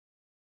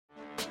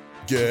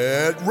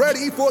Get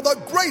ready for the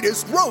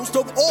greatest roast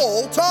of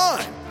all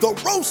time, the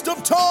Roast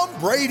of Tom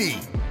Brady,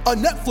 a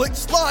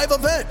Netflix live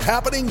event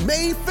happening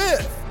May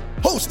 5th.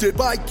 Hosted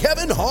by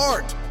Kevin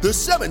Hart, the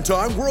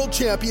 7-time world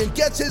champion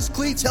gets his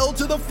cleats held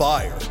to the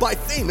fire by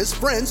famous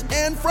friends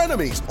and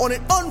frenemies on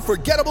an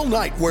unforgettable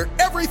night where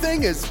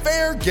everything is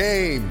fair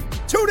game.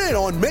 Tune in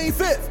on May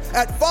 5th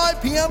at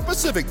 5 p.m.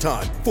 Pacific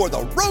time for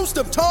the Roast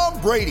of Tom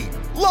Brady,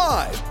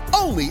 live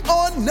only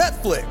on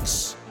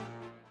Netflix.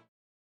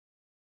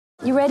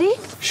 You ready?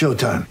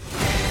 Showtime.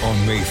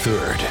 On May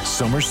 3rd,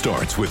 summer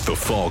starts with The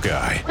Fall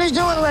Guy. Let's do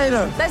it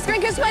later. Let's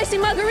drink a spicy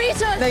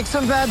margarita. Make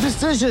some bad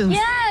decisions.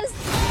 Yes!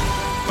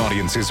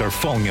 Audiences are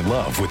falling in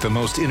love with the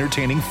most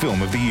entertaining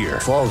film of the year.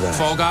 Fall Guy.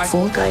 Fall Guy?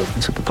 Fall guy.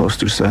 That's what the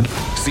poster said.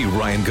 See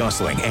Ryan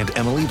Gosling and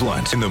Emily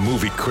Blunt in the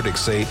movie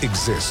critics say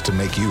exists to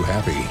make you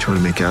happy. Trying to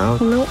make it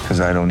out? Nope. Because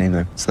I don't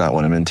either. It's not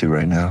what I'm into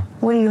right now.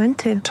 What are you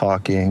into?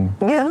 Talking.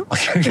 Yeah.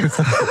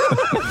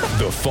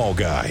 The Fall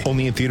Guy.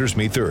 Only in theaters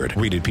May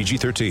 3rd. Rated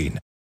PG-13.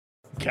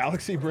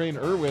 Galaxy Brain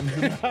Irwin's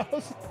in the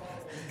house.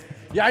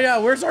 Yeah,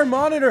 where's our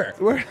monitor?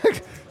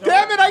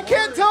 Damn it, I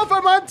can't tell if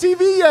I'm on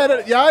TV yet.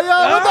 What's there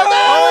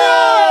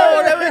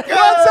we go.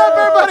 What's up,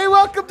 everybody?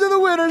 Welcome to the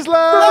Winners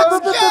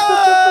Lounge.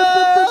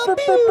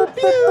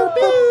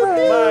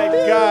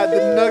 My God,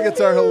 the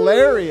Nuggets are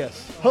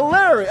hilarious.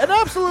 Hilarious. An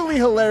absolutely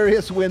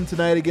hilarious win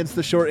tonight against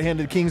the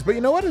shorthanded Kings. But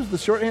you know what? It was the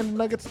shorthanded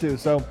Nuggets, too.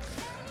 So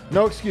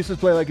no excuses,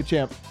 play like a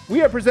champ.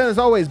 We are presented, as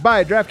always,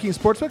 by DraftKings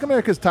Sportsbook,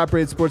 America's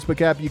top-rated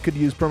sportsbook app. You could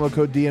use promo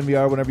code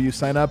DNVR whenever you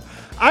sign up.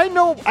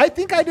 I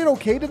think I did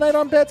okay tonight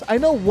on bets. I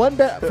know one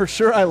bet for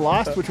sure I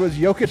lost, which was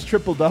Jokic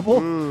triple-double.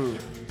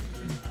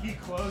 He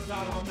closed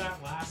out on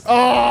that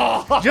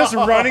last. Just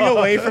running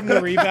away from the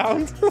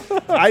rebound.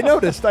 I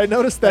noticed that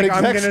exact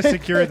I'm going to same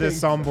secure thing.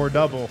 this Sombor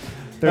double.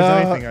 If there's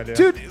anything I do.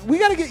 Dude, we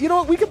got to get, you know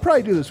what? We could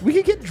probably do this. We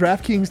could get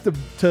DraftKings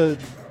to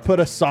put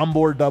a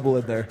Sombor double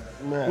in there.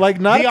 Like,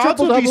 not the a odds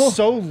would triple-double. be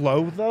so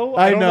low, though.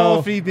 I I don't know. know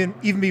if it'd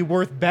even be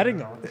worth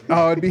betting on.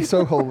 Oh, it'd be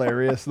so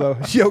hilarious, though.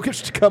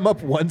 Jokic to come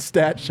up one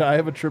stat shy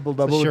of a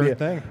triple-double It's a would sure be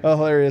thing. a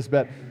hilarious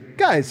bet.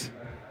 Guys,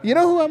 you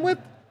know who I'm with?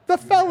 The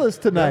fellas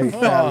tonight.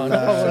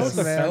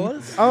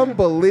 Fellas?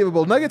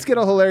 Unbelievable. Nuggets get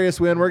a hilarious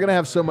win. We're going to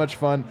have so much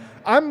fun.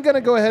 I'm going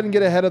to go ahead and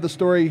get ahead of the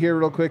story here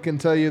real quick and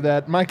tell you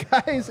that my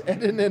guys,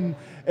 Eden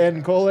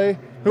and Cole,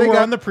 Who were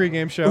on the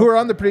pregame show. who are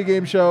on the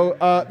pregame show,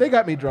 they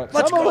got me drunk. So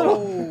I'm a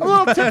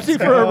little tipsy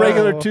for a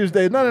regular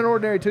Tuesday, not an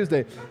ordinary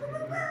Tuesday.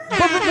 But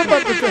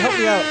to help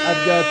me out,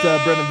 I've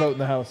got Brendan Vogt in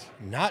the house.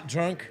 Not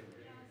drunk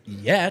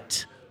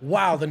yet.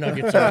 Wow, the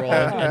Nuggets are rolling,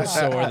 and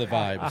so are the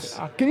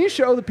vibes. Can you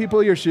show the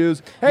people your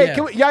shoes? Hey,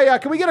 Yeah.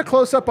 can we get a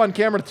close-up on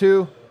camera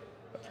 2?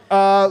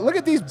 Look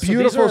at these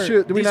beautiful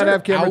shoes. Do we not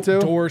have camera 2?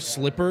 Outdoor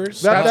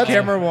slippers. That's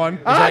camera 1.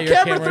 that your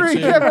camera camera 3.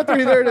 two? Camera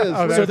 3, there it is.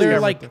 Oh, So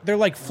that's they're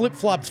like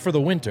flip-flops for the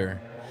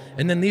winter.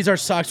 And then these are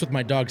socks with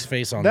my dog's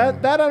face on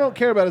them. That I don't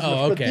care about as much.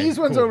 But okay, these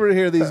ones cool. over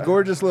here, these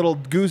gorgeous little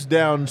goose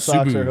down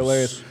socks are Subus.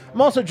 hilarious.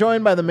 I'm also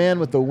joined by the man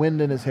with the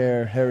wind in his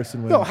hair,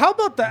 Harrison Wind. Yo, how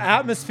about the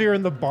atmosphere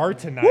in the bar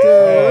tonight?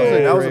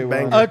 That was a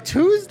banger. A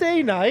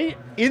Tuesday night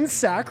in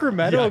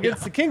Sacramento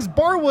against the Kings.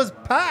 Bar was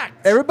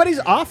packed. Everybody's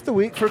off the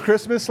week for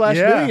Christmas /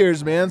 Yeah. New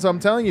Year's, man. So I'm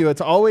telling you,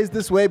 it's always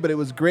this way, but it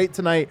was great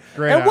tonight.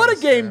 Great and what a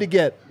atmosphere. game to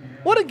get.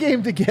 What a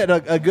game to get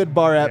a good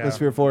bar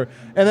atmosphere for.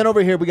 And then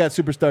over here, we got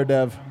Superstar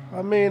Dev.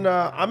 I mean,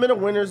 I'm in a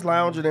winner's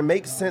lounge, and it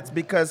makes sense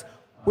because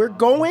we're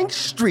going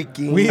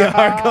streaking. We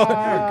are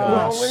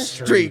going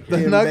streaking.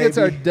 The Nuggets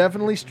are baby.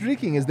 definitely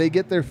streaking as they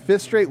get their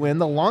 5th straight win,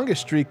 the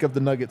longest streak of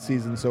the Nuggets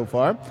season so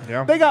far.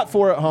 Yeah. They got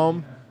 4 at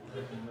home.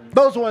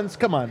 Those ones,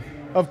 come on,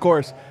 of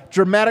course.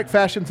 Dramatic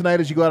fashion tonight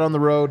as you go out on the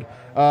road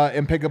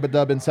and pick up a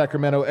dub in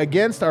Sacramento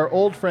against our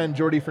old friend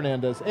Jordy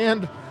Fernandez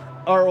and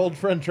our old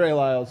friend Trey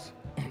Lyles.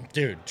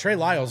 Dude, Trey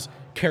Lyles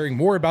caring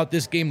more about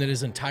this game than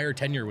his entire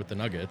tenure with the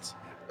Nuggets.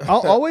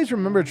 I'll always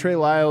remember Trey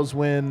Lyles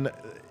when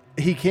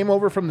he came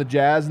over from the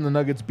Jazz and the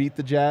Nuggets beat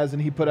the Jazz,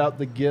 and he put out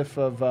the gif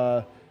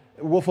of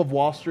Wolf of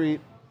Wall Street,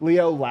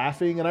 Leo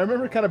laughing. And I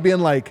remember kind of being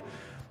like,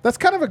 that's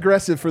kind of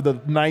aggressive for the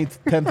 9th,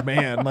 10th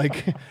man.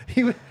 Like,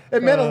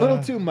 it meant a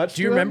little too much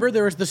Do you to him. remember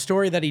there was the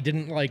story that he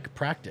didn't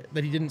practice,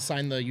 that he didn't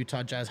sign the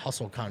Utah Jazz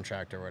hustle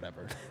contract or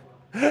whatever?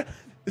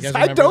 You guys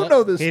I remember don't that?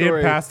 know this He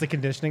story. didn't pass the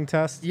conditioning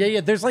test.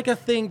 Yeah. There's like a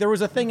thing. There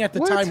was a thing at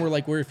the What? time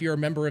where if you're a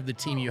member of the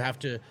team, you have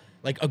to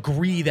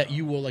agree that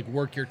you will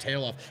work your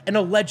tail off. And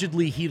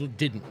allegedly he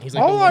didn't. He's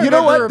like, All I You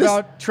know remember what? This-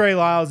 about Trey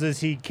Lyles is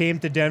he came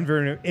to Denver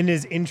and in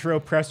his intro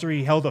presser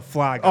he held a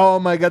flag. up. Oh,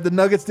 my God. The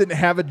Nuggets didn't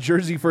have a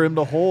jersey for him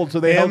to hold, so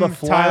they held a Him,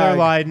 flag. Tyler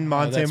Lydon,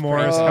 Monte that's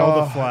Morris pretty-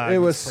 held a flag. It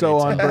was so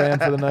on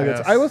brand for the Nuggets.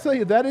 Yes. I will tell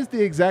you, that is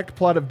the exact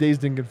plot of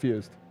Dazed and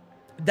Confused.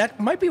 that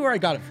might be where I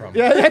got it from.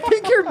 Yeah, I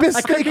think you're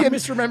mistaken.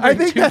 misremembering I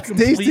think two that's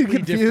Dazed and completely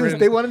Confused. different-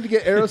 They wanted to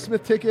get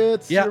Aerosmith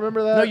tickets. Yeah. You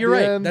remember that? No, you're At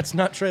the right. end? That's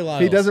not Trey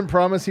Lyles. He doesn't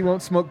promise he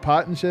won't smoke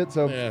pot and shit.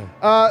 So,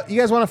 Yeah. you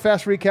guys want a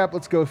fast recap?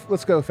 Let's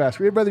go fast.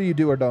 Whether you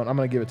do or don't, I'm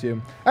going to give it to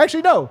you.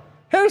 Actually, no.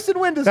 Harrison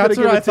Wind is That's going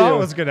to what give I it to thought you.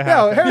 was gonna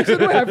happen. No, Harrison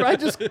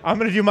Wind. I'm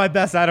going to do my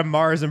best Adam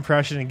Mars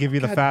impression and give you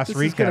the fast this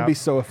recap. is going to be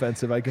so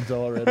offensive. I can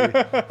tell already.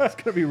 It's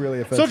going to be really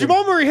So offensive.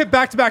 Jamal Murray hit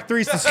back-to-back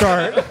threes to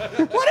start.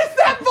 What is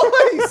that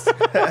voice?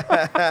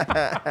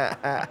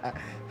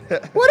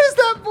 What is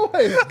that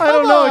voice? I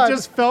don't know. Come on. It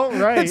just felt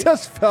right. It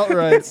just felt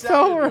right. It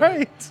felt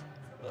right.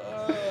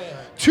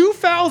 2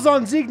 fouls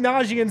on Zeke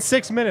Naji in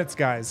 6 minutes,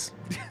 guys.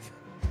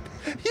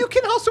 You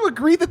can also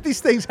agree that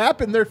these things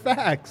happen. They're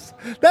facts.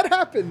 That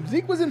happened.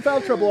 Zeke was in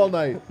foul trouble all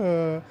night.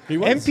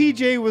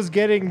 MPJ was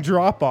getting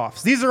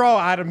drop-offs. These are all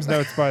Adam's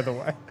notes, by the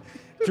way.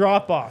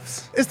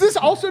 Drop-offs. Is this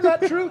also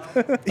not true?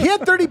 He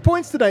had 30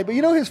 points tonight, but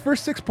you know his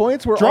first 6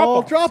 points were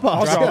all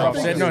drop-offs.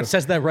 Drop-offs. Yeah. No, it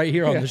says that right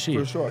here on the sheet.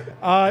 For sure.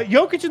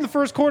 Jokic in the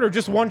first quarter,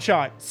 just one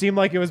shot. Seemed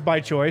like it was by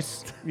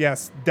choice.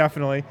 Yes,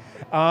 definitely.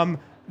 The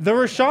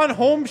Rashawn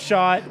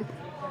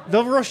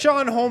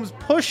Holmes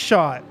push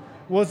shot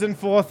was in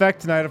full effect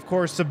tonight. Of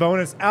course,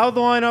 Sabonis out of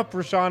the lineup.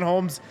 Rashawn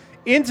Holmes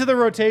into the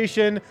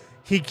rotation.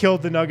 He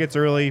killed the Nuggets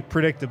early,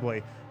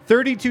 predictably.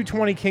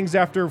 32-20 Kings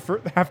after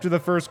the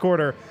first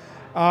quarter.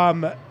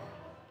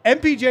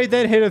 MPJ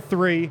then hit a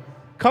 3.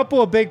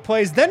 Couple of big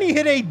plays. Then he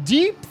hit a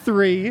deep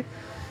 3.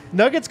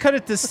 Nuggets cut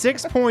it to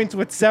 6 points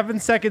with 7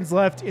 seconds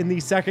left in the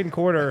second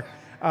quarter.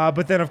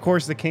 But then, of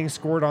course, the Kings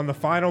scored on the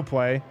final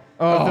play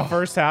of the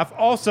first half,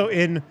 also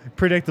in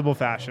predictable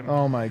fashion.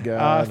 Oh, my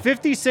God.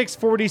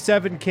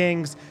 56-47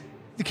 Kings.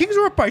 The Kings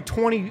were up by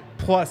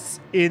 20-plus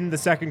in the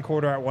second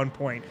quarter at one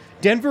point.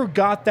 Denver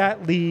got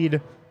that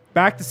lead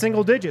back to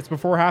single digits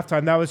before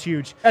halftime. That was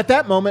huge. At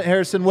that moment,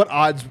 Harrison, what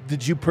odds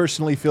did you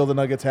personally feel the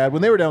Nuggets had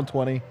when they were down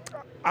 20?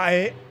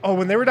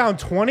 When they were down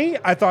 20,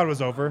 I thought it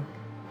was over.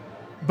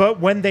 But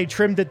when they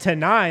trimmed it to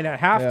 9 at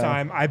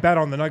halftime, I bet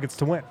on the Nuggets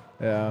to win.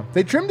 Yeah.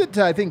 They trimmed it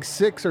to, I think,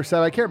 6 or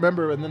 7. I can't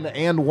remember. And then the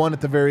and 1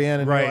 at the very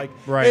end. And you're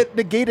like, it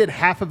negated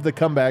half of the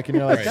comeback. And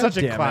you're like, Such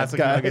a damn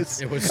classic it, guys.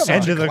 Nuggets. It was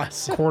End such of a the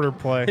classic. quarter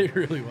play. It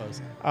really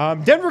was.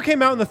 Denver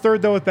came out in the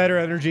third, though, with better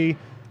energy,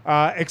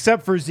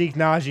 except for Zeke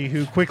Naji,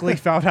 who quickly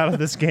fouled out of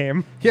this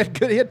game. He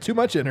had too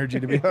much energy,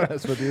 to be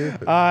honest with you.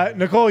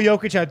 Nikola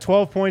Jokic had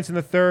 12 points in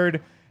the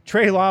third.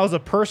 Trey Lyles, a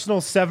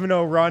personal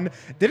 7-0 run.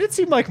 Did it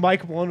seem like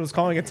Mike Malone was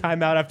calling a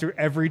timeout after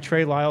every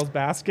Trey Lyles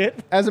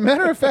basket? As a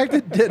matter of fact,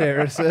 it did,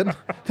 Harrison.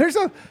 There's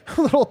a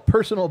little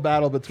personal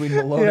battle between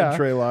Malone and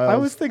Trey Lyles. I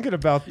was thinking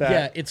about that.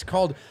 Yeah, it's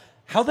called,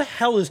 how the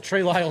hell is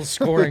Trey Lyles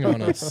scoring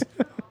on us?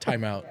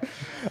 Timeout.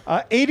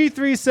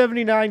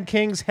 83-79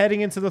 Kings heading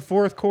into the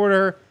fourth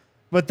quarter,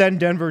 but then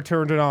Denver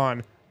turned it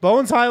on.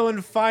 Bones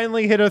Highland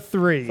finally hit a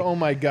 3. Oh,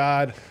 my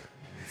God.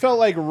 Felt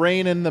like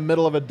rain in the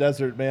middle of a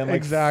desert, man. Like,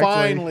 Exactly.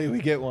 finally we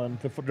get one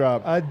to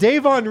drop.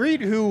 Davon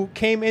Reed, who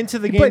came into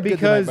the He game played good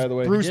because tonight, by the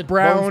way. Bruce Bones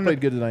Brown played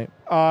good tonight.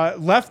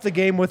 left the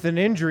game with an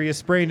injury, a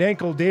sprained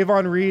ankle.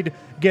 Davon Reed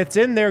gets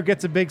in there,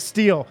 gets a big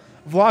steal.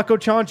 Vlatko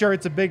Čančar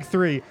hits a big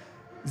 3.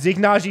 Zeke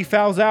Naji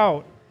fouls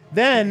out.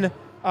 Then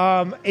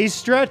a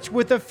stretch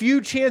with a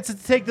few chances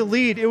to take the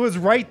lead. It was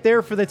right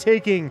there for the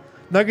taking.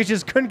 Nuggets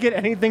just couldn't get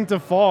anything to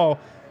fall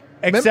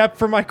except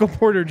for Michael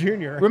Porter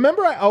Jr.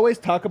 Remember, I always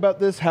talk about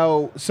this,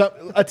 how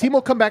a team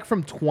will come back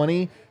from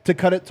 20 to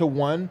cut it to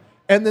 1,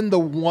 and then the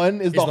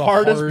 1 is the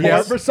hardest part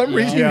hardest. for some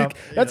reason. Yeah.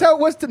 That's how it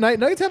was tonight.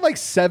 Nuggets had like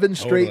 7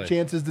 straight Totally.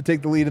 chances to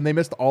take the lead, and they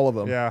missed all of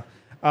them. Yeah.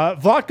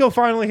 Vlatko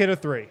finally hit a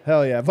 3.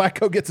 Hell yeah.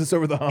 Vlatko gets us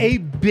over the hump. A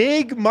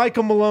big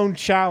Michael Malone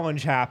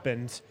challenge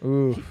happened.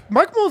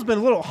 Michael Malone's been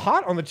a little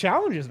hot on the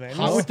challenges, man.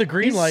 Hot with the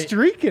green he's light.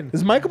 streaking.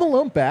 Is Michael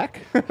Malone back?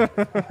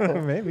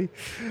 Maybe.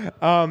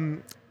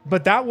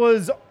 But that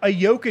was a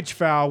Jokic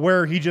foul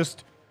where he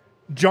just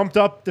jumped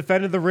up,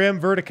 defended the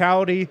rim,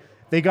 verticality.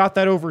 They got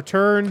that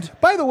overturned.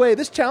 By the way,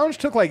 this challenge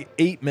took like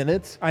 8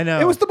 minutes. I know.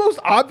 It was the most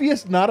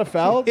obvious not a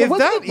foul. If Wasn't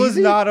that it was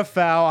easy? not a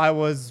foul, I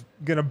was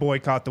going to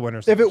boycott the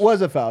winners. If it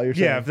was a foul, you're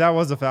saying. Yeah, if that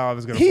was a foul, I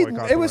was going to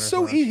boycott the It was winners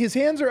so match. easy. His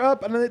hands are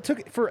up, and then it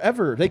took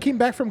forever. They came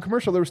back from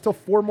commercial. There was still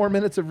 4 more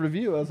minutes of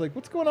review. I was like,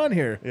 what's going on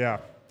here? Yeah.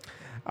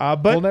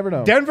 But We'll never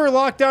know. Denver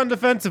locked down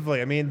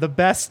defensively. I mean, the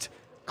best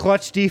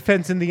clutch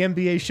defense in the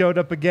NBA showed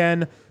up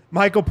again.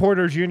 Michael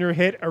Porter Jr.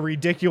 hit a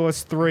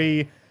ridiculous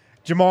 3.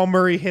 Jamal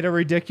Murray hit a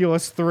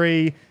ridiculous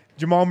 3.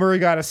 Jamal Murray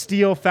got a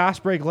steal,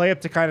 fast break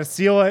layup to kind of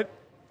seal it.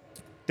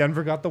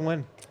 Denver got the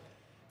win.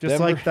 Just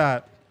Denver- like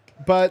that.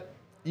 But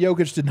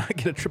Jokic did not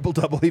get a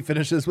triple-double. He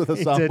finishes with a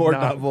He sophomore did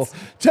not. double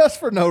just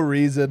for no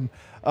reason.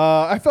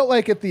 I felt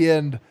like at the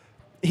end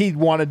he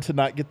wanted to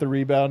not get the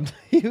rebound.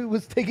 He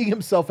was taking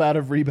himself out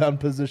of rebound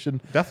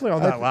position. Definitely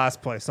on that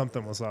last play,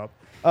 something was up.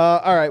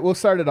 All right, we'll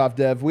start it off,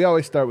 Dev. We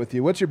always start with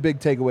you. What's your big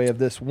takeaway of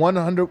this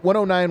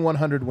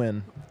 109-100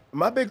 win?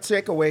 My big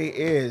takeaway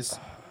is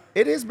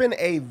it has been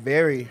a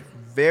very,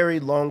 very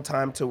long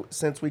time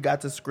since we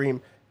got to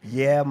scream,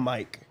 "Yeah,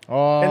 Mike."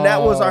 And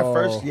that was our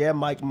first "Yeah,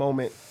 Mike"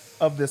 moment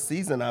of the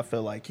season, I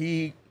feel like.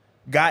 He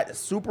got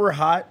super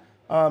hot,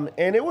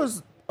 and it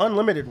was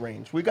unlimited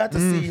range. We got to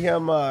see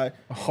him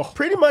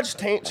pretty much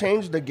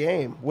change the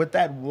game with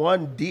that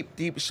one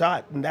deep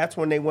shot, and that's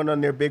when they went on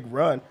their big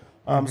run.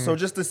 So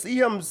just to see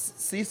him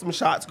see some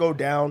shots go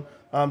down,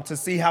 to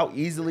see how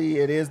easily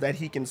it is that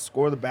he can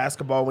score the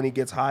basketball when he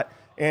gets hot,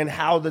 and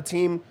how the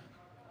team,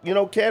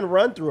 can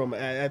run through him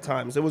at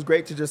times. It was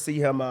great to just see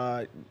him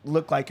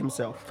look like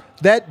himself.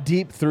 That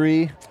deep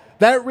three,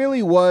 that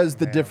really was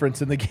the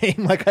difference in the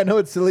game. Like, I know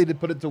it's silly to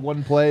put it to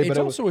one play, It's but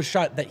also a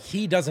shot that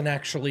he doesn't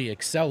actually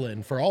excel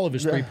in for all of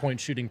his three-point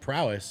shooting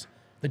prowess.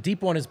 The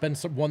deep one has been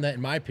one that,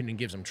 in my opinion,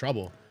 gives him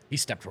trouble. He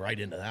stepped right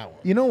into that one.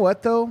 You know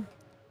what, though?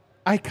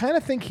 I kind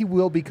of think he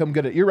will become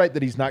good at it. You're right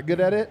that he's not good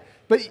at it.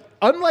 But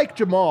unlike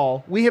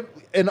Jamal,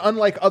 and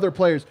unlike other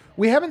players,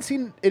 we haven't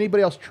seen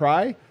anybody else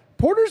try.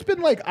 Porter's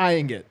been,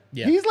 eyeing it.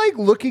 Yeah. He's,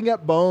 looking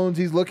at Bones.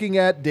 He's looking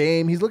at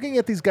Dame. He's looking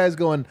at these guys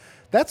going,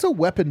 that's a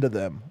weapon to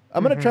them.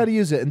 I'm going to try to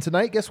use it. And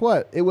tonight, guess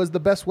what? It was the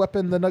best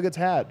weapon the Nuggets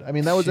had. I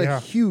mean, that was a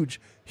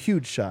huge,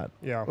 huge shot.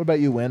 Yeah. What about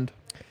you, Wind?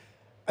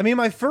 I mean,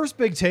 my first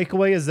big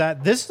takeaway is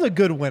that this is a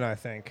good win, I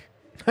think.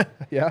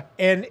 Yeah.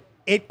 And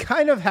it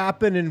kind of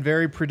happened in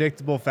very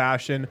predictable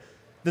fashion.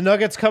 The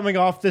Nuggets coming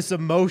off this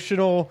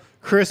emotional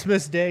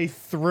Christmas Day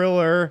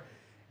thriller.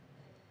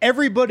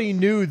 Everybody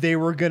knew they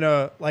were going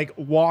to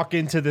walk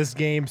into this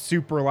game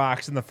super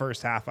relaxed in the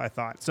first half, I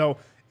thought. So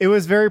it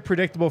was very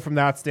predictable from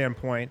that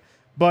standpoint.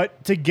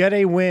 But to get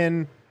a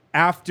win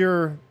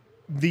after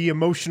the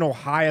emotional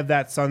high of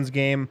that Suns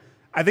game,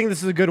 I think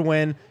this is a good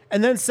win.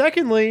 And then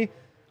secondly,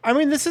 I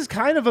mean, this is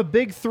kind of a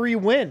big 3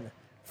 win.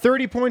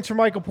 30 points from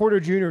Michael Porter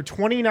Jr.,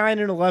 29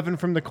 and 11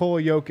 from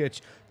Nikola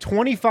Jokic,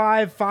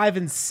 25, 5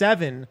 and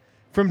 7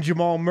 from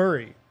Jamal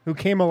Murray, who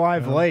came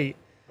alive late.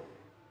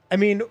 I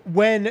mean,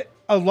 when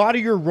a lot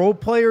of your role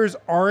players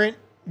aren't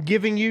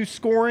giving you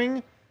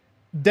scoring,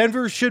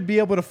 Denver should be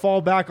able to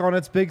fall back on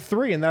its big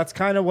 3, and that's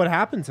kind of what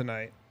happened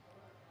tonight.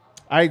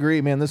 I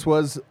agree, man. This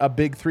was a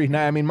big 3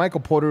 night. I mean, Michael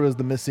Porter was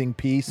the missing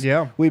piece.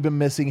 Yeah. We've been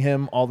missing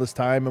him all this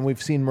time, and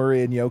we've seen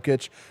Murray and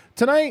Jokic.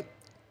 Tonight,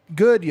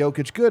 good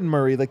Jokic, good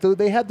Murray.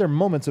 They had their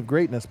moments of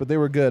greatness, but they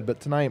were good.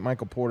 But tonight,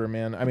 Michael Porter,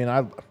 man. I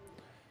mean,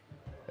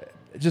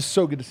 just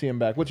so good to see him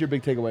back. What's your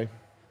big takeaway?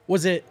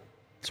 Was it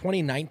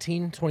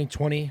 2019,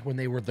 2020 when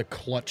they were the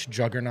clutch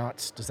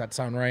juggernauts? Does that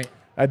sound right?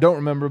 I don't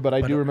remember, but I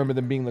do remember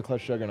them being the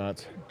clutch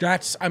juggernauts.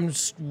 That's kind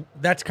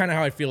of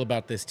how I feel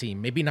about this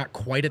team. Maybe not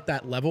quite at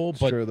that level,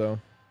 but Sure, though.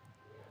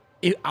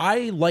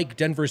 I like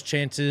Denver's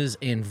chances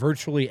in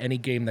virtually any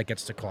game that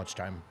gets to clutch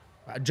time.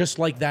 Just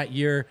like that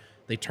year,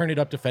 they turn it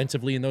up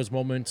defensively in those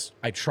moments.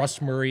 I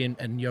trust Murray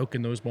and Yoke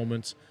in those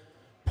moments.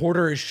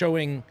 Porter is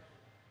showing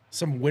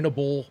some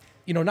winnable,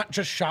 not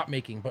just shot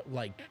making, but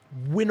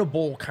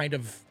winnable kind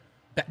of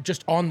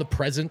just on the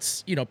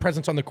presence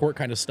on the court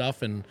kind of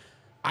stuff. And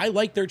I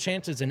like their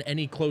chances in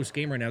any close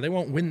game right now. They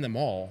won't win them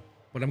all,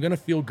 but I'm going to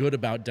feel good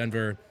about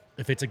Denver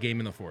if it's a game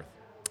in the fourth.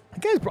 You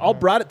guys all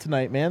brought it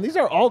tonight, man. These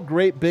are all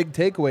great big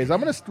takeaways. I'm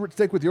going to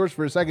stick with yours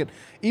for a second,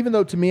 even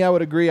though to me I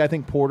would agree. I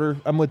think Porter,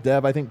 I'm with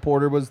Dev. I think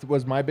Porter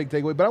was my big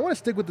takeaway, but I want to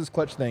stick with this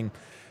clutch thing.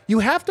 You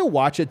have to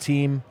watch a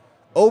team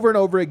over and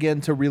over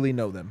again to really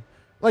know them.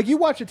 You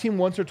watch a team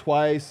once or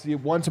twice,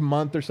 once a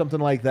month or something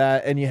like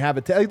that, and you have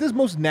it. This is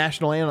most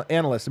national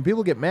analysts, and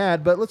people get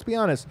mad, but let's be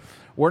honest.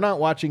 We're not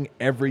watching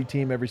every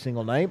team every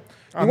single night.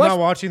 I'm not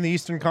watching the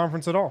Eastern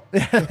Conference at all.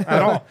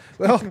 At all.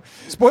 Well,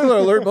 spoiler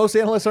alert, most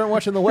analysts aren't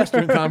watching the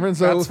Western Conference,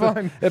 so That's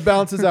fine. It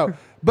balances out.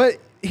 But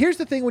here's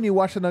the thing when you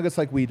watch the Nuggets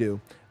like we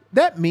do.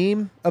 That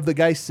meme of the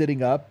guy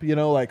sitting up,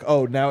 now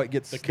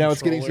it's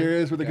getting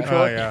serious with the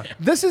controller. Oh, yeah.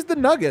 This is the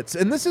Nuggets,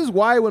 and this is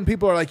why when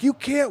people are like, you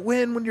can't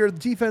win when your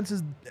defense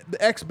is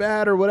X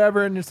bad or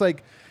whatever, and it's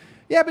like,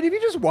 yeah, but if you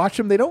just watch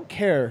them, they don't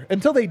care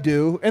until they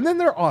do, and then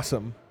they're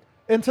awesome.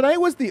 And tonight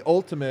was the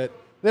ultimate.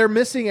 They're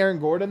missing Aaron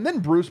Gordon, then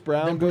Bruce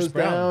Brown goes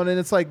down, and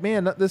it's like,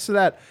 man, this or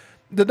that.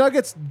 The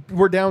Nuggets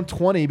were down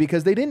 20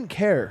 because they didn't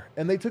care,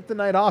 and they took the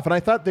night off. And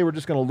I thought they were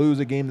just going to lose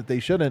a game that they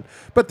shouldn't.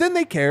 But then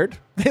they cared.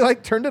 They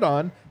turned it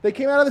on. They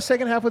came out of the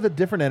second half with a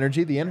different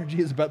energy. The energy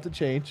is about to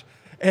change.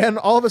 And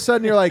all of a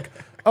sudden you're like,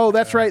 oh,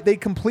 that's right. They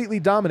completely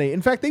dominate.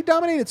 In fact, they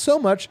dominated so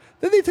much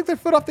that they took their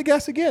foot off the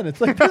gas again.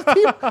 It's like this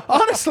team,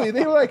 honestly,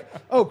 they were like,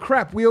 oh,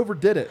 crap, we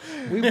overdid it.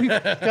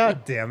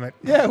 God damn it.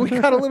 Yeah, we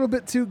got a little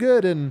bit too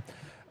good. And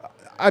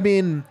I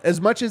mean,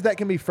 as much as that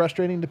can be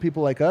frustrating to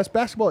people like us,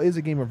 basketball is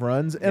a game of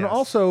runs. And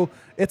also,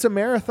 it's a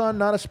marathon,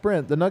 not a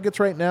sprint. The Nuggets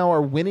right now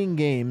are winning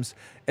games,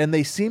 and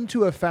they seem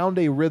to have found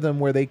a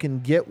rhythm where they can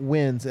get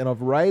wins in a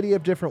variety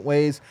of different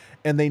ways,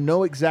 and they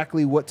know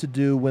exactly what to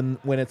do when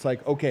it's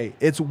like, okay,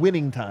 it's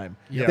winning time.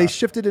 Yeah. They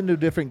shifted into a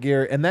different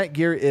gear, and that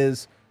gear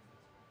is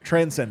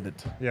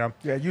transcendent. Yeah.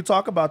 Yeah, you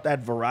talk about that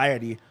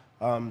variety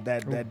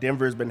that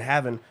Denver's been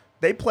having.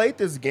 They played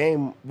this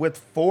game with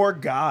 4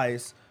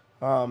 guys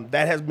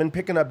that has been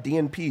picking up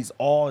DNPs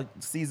all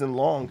season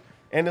long.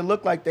 And it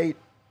looked like I'm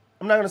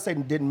not going to say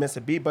they didn't miss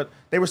a beat, but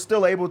they were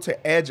still able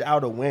to edge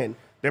out a win.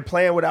 They're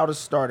playing without a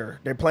starter.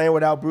 They're playing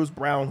without Bruce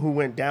Brown, who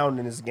went down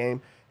in this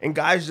game. And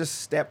guys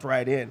just stepped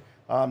right in.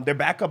 Their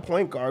backup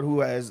point guard, who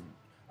has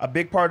a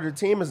big part of the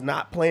team, is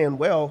not playing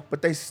well,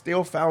 but they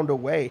still found a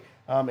way.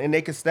 And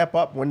they can step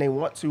up when they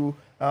want to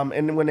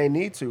and when they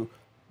need to.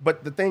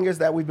 But the thing is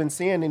that we've been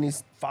seeing in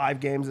these 5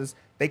 games is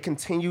they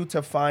continue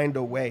to find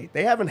a way.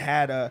 They haven't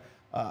had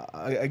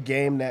a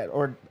game that,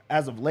 or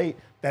as of late,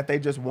 that they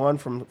just won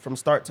from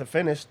start to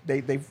finish.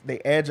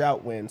 They edge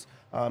out wins.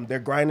 They're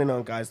grinding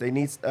on guys. They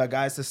need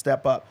guys to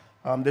step up.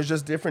 There's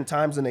just different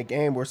times in the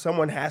game where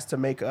someone has to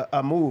make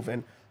a move.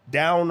 And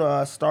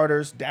down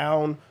starters,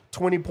 down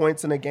 20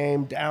 points in a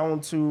game,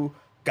 down to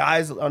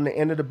guys on the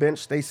end of the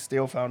bench, they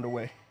still found a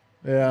way.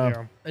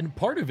 Yeah. And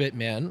part of it,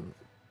 man,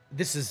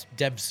 this is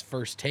Dev's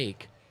first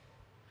take.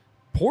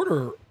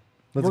 Porter,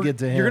 Let's get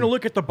to him. You're going to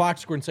look at the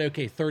box score and say,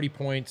 okay, 30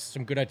 points,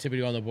 some good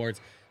activity on the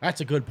boards.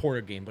 That's a good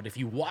Porter game. But if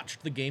you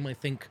watched the game, I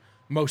think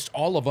most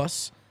all of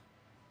us,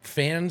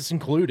 fans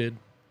included,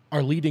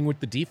 are leading with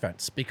the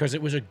defense because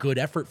it was a good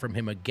effort from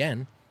him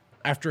again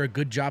after a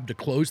good job to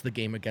close the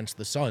game against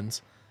the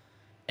Suns.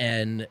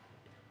 And,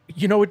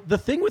 you know, the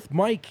thing with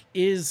Mike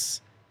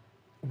is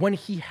when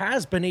he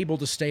has been able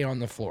to stay on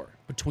the floor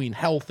between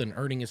health and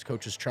earning his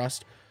coach's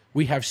trust,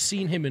 we have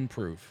seen him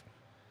improve.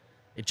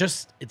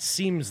 It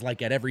seems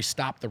like at every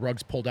stop the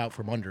rug's pulled out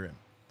from under him.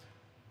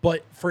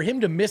 But for him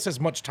to miss as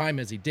much time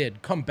as he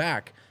did, come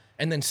back,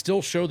 and then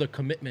still show the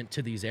commitment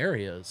to these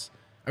areas,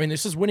 I mean,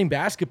 this is winning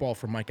basketball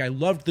for Mike. I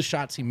loved the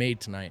shots he made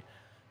tonight,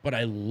 but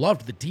I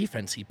loved the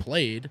defense he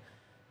played.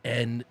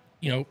 And,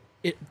 you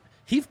know,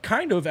 he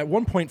kind of at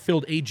one point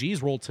filled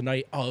AG's role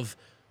tonight of,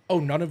 oh,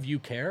 none of you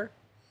care?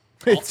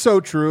 It's so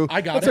true.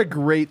 I got That's it. a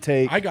great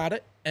take. I got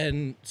it.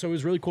 And so it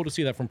was really cool to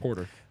see that from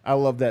Porter. I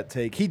love that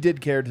take. He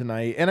did care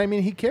tonight. And I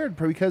mean, he cared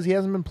because he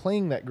hasn't been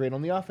playing that great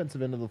on the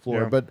offensive end of the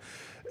floor. Yeah. But,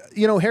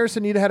 you know,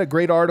 Harrison Nita had a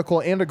great article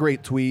and a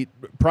great tweet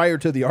prior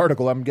to the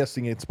article. I'm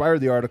guessing it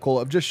inspired the article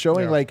of just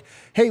showing like,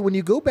 hey, when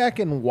you go back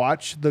and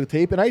watch the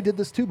tape, and I did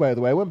this too, by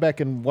the way, I went back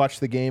and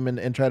watched the game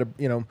and try to,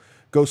 you know,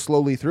 go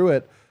slowly through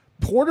it.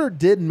 Porter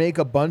did make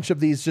a bunch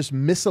of these just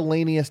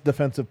miscellaneous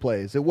defensive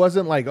plays. It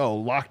wasn't like, oh,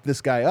 locked this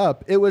guy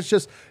up. It was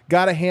just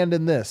got a hand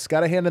in this,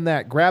 got a hand in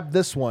that, grabbed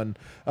this one,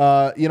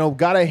 you know,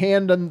 got a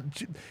hand on,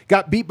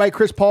 got beat by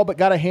Chris Paul, but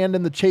got a hand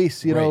in the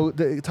chase, you know,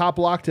 top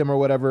locked him or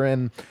whatever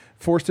and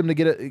forced him to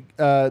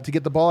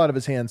get the ball out of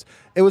his hands.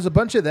 It was a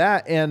bunch of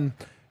that. And,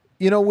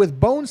 you know, with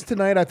Bones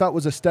tonight, I thought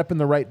was a step in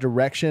the right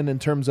direction in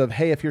terms of,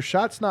 hey, if your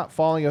shot's not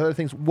falling, other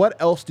things, what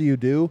else do you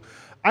do?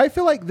 I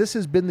feel like this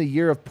has been the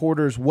year of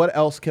Porter's what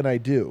else can I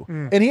do?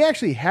 And he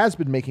actually has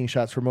been making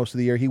shots for most of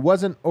the year. He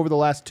wasn't over the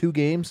last 2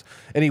 games,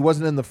 and he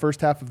wasn't in the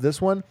first half of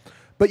this one.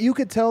 But you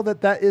could tell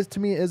that is, to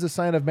me, is a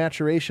sign of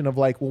maturation of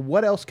like, well,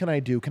 what else can I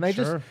do? Can I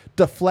just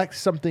deflect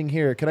something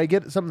here? Can I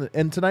get something?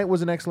 And tonight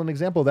was an excellent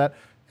example of that.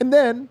 And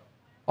then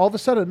all of a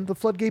sudden, the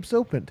floodgates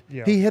opened.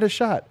 Yeah. He hit a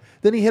shot.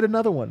 Then he hit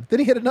another one. Then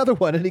he hit another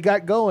one, and he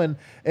got going,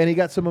 and he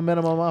got some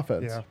momentum on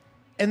offense. Yeah.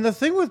 And the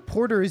thing with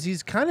Porter is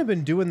he's kind of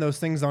been doing those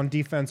things on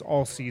defense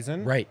all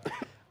season. Right.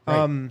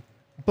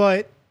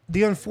 But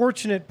the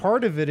unfortunate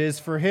part of it is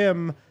for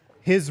him,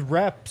 his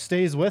rep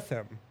stays with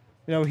him.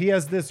 You know, he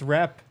has this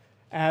rep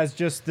as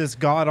just this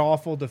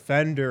god-awful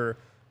defender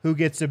who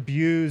gets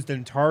abused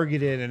and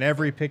targeted in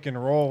every pick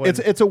and roll. And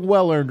it's a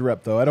well-earned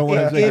rep, though. I don't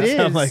want to make it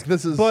sound like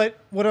this is... But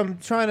what I'm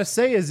trying to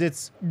say is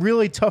it's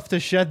really tough to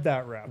shed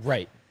that rep.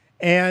 Right.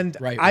 And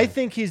I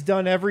think he's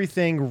done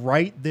everything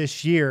right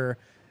this year.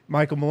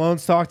 Michael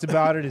Malone's talked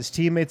about it. His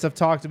teammates have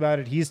talked about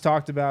it. He's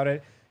talked about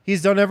it.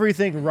 He's done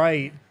everything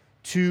right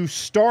to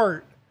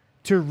start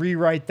to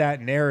rewrite that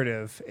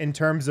narrative in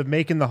terms of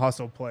making the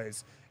hustle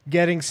plays,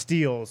 getting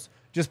steals,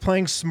 just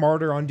playing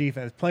smarter on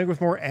defense, playing with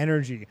more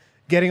energy,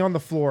 getting on the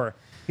floor.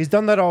 He's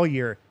done that all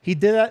year. He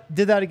did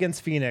that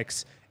against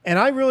Phoenix. And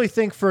I really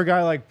think for a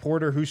guy like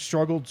Porter who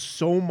struggled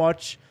so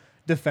much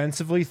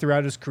defensively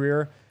throughout his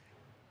career,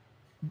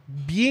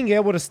 being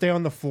able to stay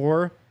on the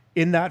floor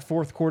in that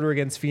fourth quarter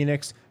against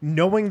Phoenix,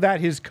 knowing that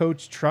his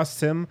coach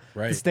trusts him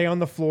to stay on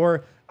the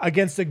floor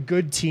against a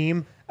good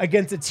team,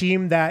 against a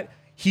team that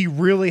he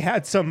really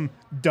had some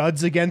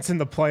duds against in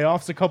the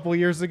playoffs a couple of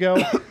years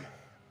ago,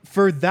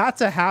 for that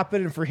to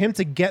happen and for him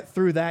to get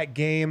through that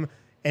game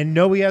and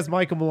know he has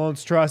Michael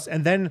Malone's trust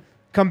and then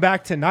come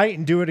back tonight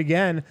and do it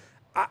again,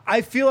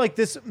 I feel like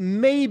this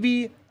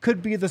maybe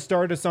could be the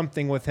start of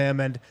something with him.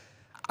 And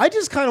I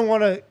just kind of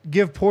want to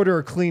give Porter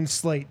a clean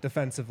slate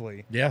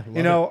defensively. Yeah,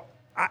 you know,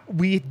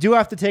 we do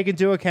have to take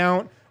into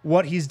account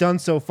what he's done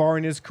so far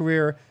in his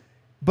career,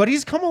 but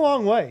he's come a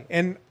long way.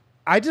 And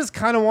I just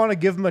kind of want to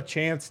give him a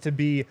chance to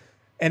be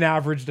an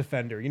average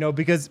defender, you know,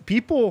 because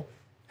people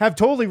have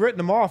totally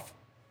written him off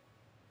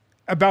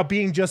about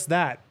being just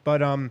that.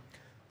 But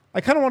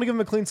I kind of want to give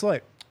him a clean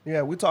slate.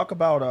 Yeah, we talk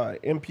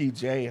about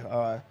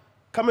MPJ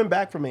coming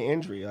back from an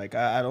injury. Like,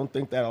 I don't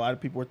think that a lot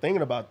of people were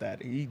thinking about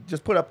that. He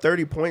just put up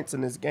 30 points in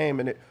this game,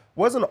 and it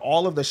wasn't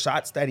all of the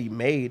shots that he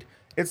made.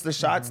 It's the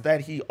shots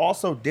that he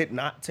also did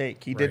not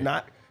take. He did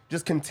not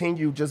just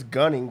continue just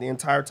gunning the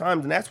entire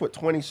time, and that's what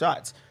 20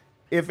 shots.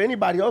 If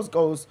anybody else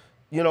goes,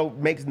 you know,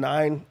 makes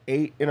 9,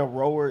 8 in a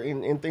row or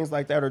in things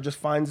like that, or just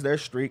finds their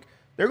streak,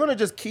 they're going to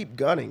just keep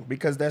gunning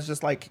because that's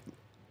just like,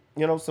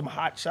 you know, some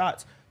hot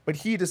shots. But but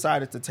he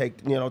decided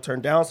to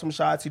turn down some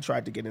shots. He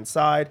tried to get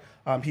inside.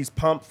 He's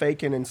pump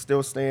faking and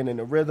still staying in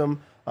the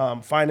rhythm,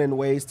 finding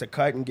ways to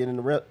cut and get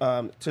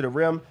to the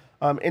rim.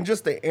 And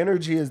just the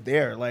energy is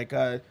there. Like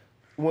the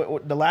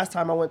last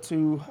time I went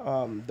to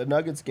the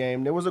Nuggets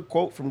game, there was a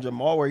quote from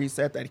Jamal where he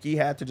said that he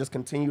had to just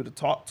continue to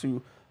talk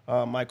to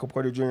Michael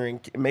Porter Jr.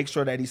 and make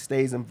sure that he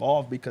stays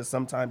involved, because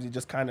sometimes he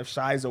just kind of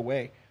shies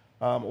away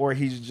or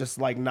he's just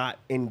like not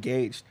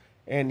engaged.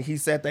 And he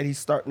said that he's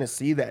starting to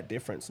see that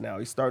difference now.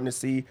 He's starting to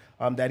see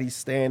that he's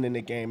staying in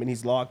the game and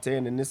he's locked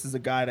in. And this is a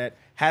guy that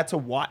had to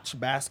watch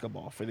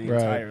basketball for the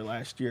entire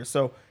last year.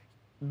 So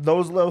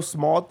those little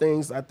small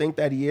things, I think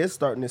that he is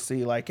starting to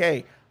see, like,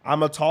 hey,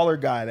 I'm a taller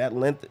guy. That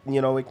length,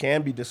 it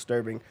can be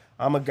disturbing.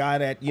 I'm a guy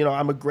that,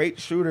 I'm a great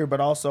shooter, but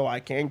also I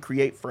can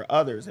create for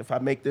others. If I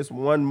make this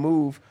one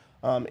move,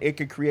 it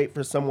could create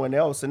for someone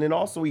else. And then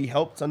also he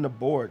helps on the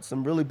board,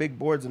 some really big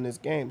boards in this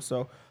game.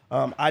 So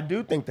I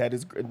do think that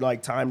is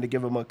like time to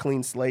give him a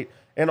clean slate.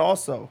 And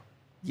also,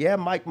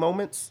 Mike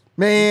moments.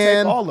 Man.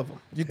 You take all of them.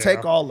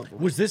 Take all of them.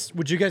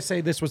 Would you guys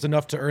say this was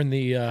enough to earn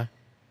the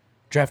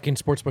DraftKings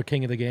Sportsbook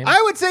King of the Game?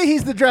 I would say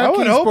he's the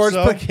DraftKings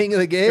Sportsbook King of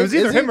the Game. It was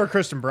either him or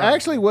Christian Brown. I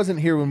actually wasn't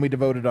here when we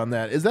voted on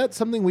that. Is that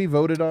something we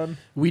voted on?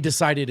 We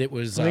decided it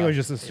was. I think it was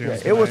just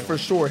assumed. It was for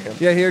sure him.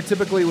 Yeah, here,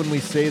 typically when we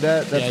say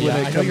that, that's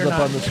when it comes up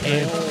on the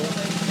screen. pale.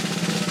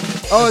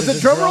 Oh, is the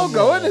drum roll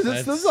going?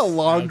 This is a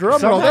long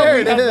drum roll. Somehow There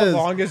we it have the is.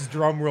 longest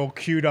drum roll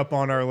queued up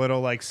on our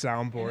little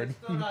soundboard.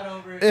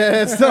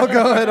 Yeah, it's still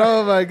going.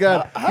 Oh my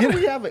god! How do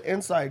we have an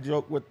inside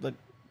joke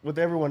with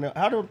everyone else?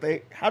 How do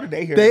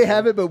they hear? They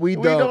have it, but we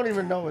don't. We don't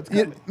even know it's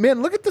coming.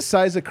 Man, look at the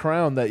size of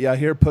crown that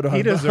Yahir put on,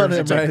 He deserves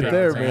him to right take the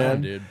there, crown,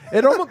 man. dude.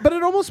 It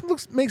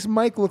almost makes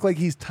Mike look like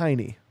he's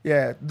tiny.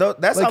 Yeah,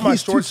 that's Like how my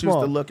he's too shorts used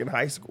small. to look in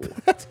high school.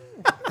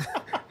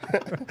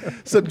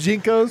 Some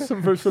Jinkos,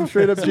 some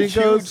straight up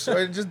Jinkos. Huge,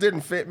 it just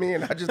didn't fit me,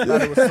 and I just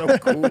thought it was so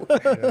cool.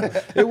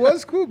 It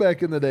was cool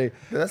back in the day.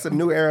 That's a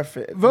new era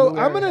fit. Vote. New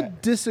I'm era gonna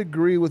hat.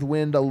 disagree with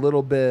Wind a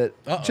little bit.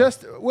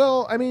 Just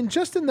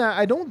in that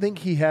I don't think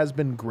he has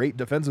been great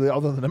defensively,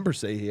 although the numbers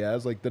say he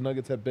has. Like the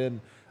Nuggets have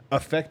been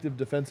effective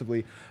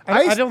defensively.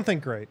 I don't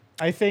think great.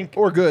 I think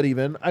or good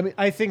even.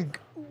 I think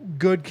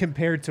good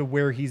compared to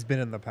where he's been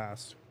in the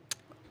past.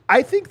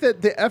 I think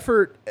that the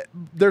effort,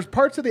 there's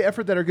parts of the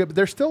effort that are good, but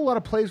there's still a lot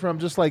of plays where I'm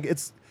just like,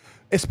 it's,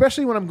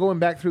 especially when I'm going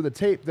back through the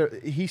tape,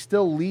 he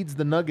still leads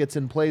the Nuggets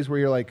in plays where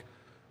you're like,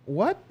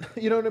 what?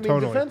 You know what I mean?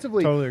 Totally.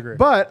 Defensively. Totally agree.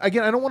 But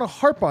again, I don't want to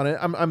harp on it.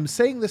 I'm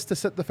saying this to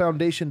set the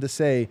foundation to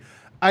say,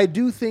 I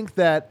do think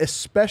that,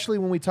 especially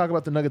when we talk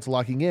about the Nuggets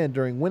locking in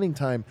during winning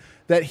time,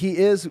 that he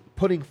is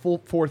putting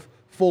forth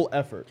full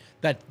effort.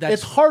 That's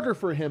It's harder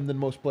for him than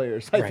most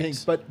players, I Right.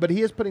 think, but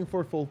he is putting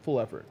forth full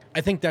effort. I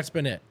think that's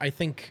been it. I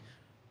think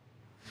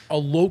a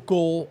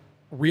local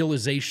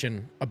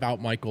realization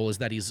about Michael is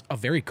that he's a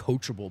very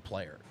coachable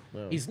player.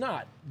 He's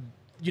not,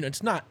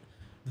 it's not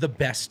the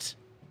best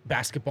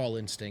basketball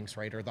instincts,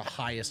 right, or the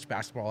highest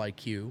basketball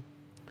IQ,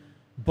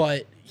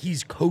 but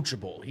he's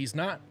coachable.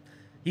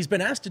 He's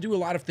been asked to do a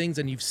lot of things,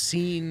 and you've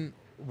seen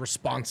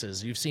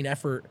responses. You've seen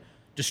effort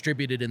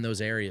distributed in those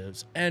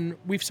areas. And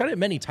we've said it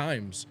many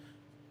times.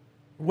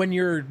 When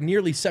you're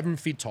nearly 7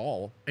 feet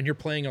tall and you're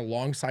playing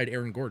alongside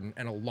Aaron Gordon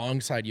and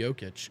alongside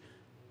Jokic,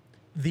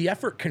 the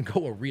effort can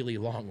go a really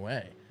long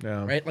way,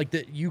 right? Like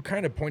you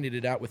kind of pointed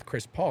it out with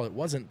Chris Paul. It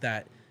wasn't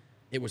that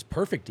it was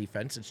perfect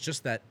defense. It's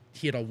just that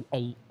he had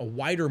a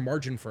wider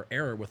margin for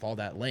error with all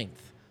that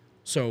length.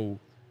 So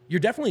you're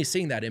definitely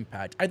seeing that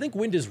impact. I think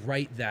Wind is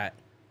right that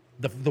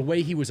the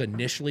way he was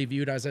initially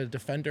viewed as a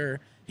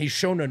defender, he's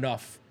shown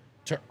enough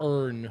to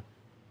earn,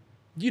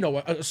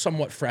 a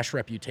somewhat fresh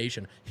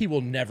reputation. He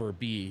will never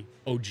be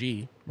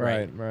OG,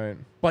 right?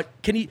 But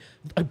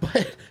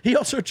But he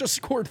also just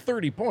scored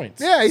 30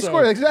 points. Yeah, he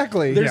scored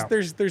exactly.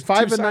 There's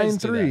 5 two and 9 sides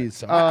to that. threes.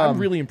 So I'm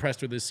really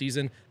impressed with this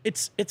season.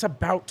 It's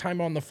about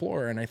time on the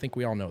floor, and I think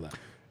we all know that.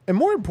 And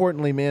more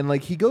importantly, man,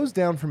 like he goes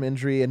down from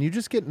injury, and you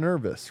just get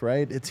nervous,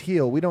 right? It's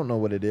heel. We don't know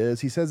what it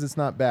is. He says it's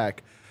not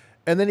back.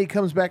 And then he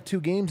comes back 2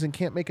 games and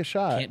can't make a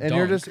shot. Can't and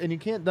dunk. you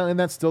can't dunk. And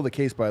that's still the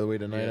case, by the way,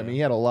 tonight. I mean, he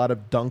had a lot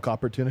of dunk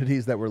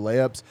opportunities that were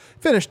layups.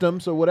 Finished them,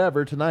 so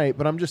whatever, tonight.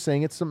 But I'm just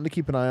saying it's something to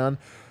keep an eye on.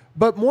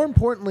 But more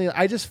importantly,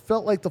 I just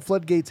felt like the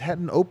floodgates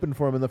hadn't opened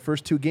for him in the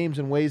first 2 games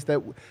in ways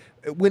that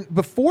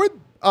before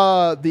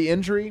the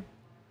injury,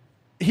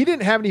 he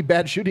didn't have any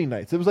bad shooting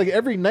nights. It was like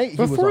every night he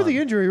was Before on. the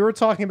injury, we were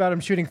talking about him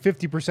shooting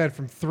 50%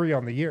 from 3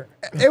 on the year.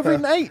 Every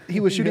night he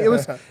was shooting. It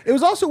was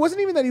also, it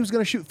wasn't even that he was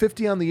going to shoot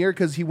 50 on the year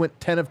because he went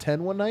 10 of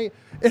 10 one night.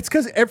 It's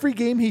because every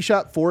game he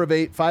shot 4 of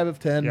 8, 5 of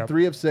 10,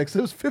 3 of 6.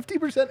 It was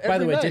 50% every By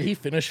the way, night. did he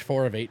finish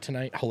 4 of 8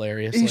 tonight?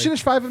 Hilarious. He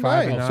finished 5 of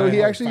 9. 9. So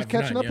he Oh, actually 5 is of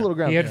catching 9, up a little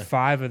ground. He had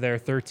 5 of their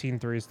 13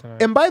 threes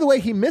tonight. And by the way,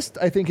 he missed,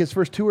 I think, his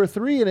first 2 or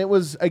 3, and it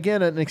was,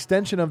 again, an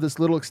extension of this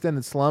little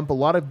extended slump. A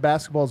lot of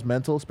basketball is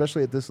mental,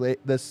 especially at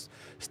this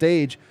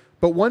stage.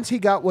 But once he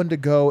got one to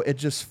go, it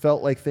just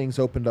felt like things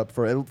opened up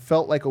for it. It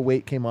felt like a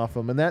weight came off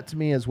him. And that, to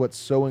me, is what's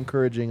so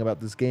encouraging about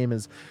this game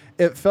is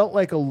it felt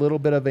like a little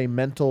bit of a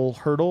mental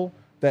hurdle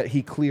that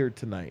he cleared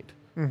tonight.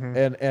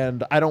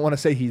 And I don't want to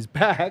say he's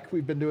back.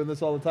 We've been doing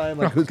this all the time.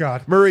 Like, Oh,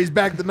 God. Murray's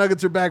back. The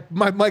Nuggets are back.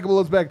 Michael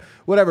Malone's back.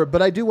 Whatever.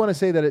 But I do want to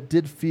say that it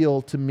did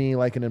feel to me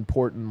like an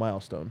important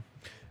milestone.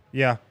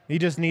 Yeah, he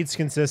just needs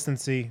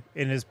consistency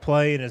in his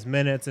play, in his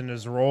minutes, in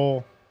his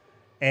role.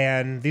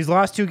 And these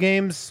last 2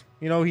 games,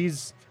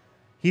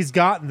 he's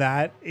gotten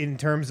that in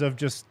terms of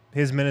just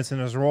his minutes and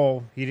his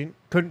role. He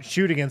couldn't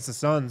shoot against the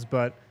Suns,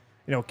 but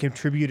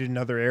contributed in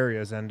other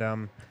areas.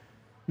 And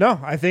no,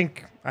 I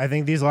think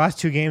these last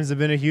 2 games have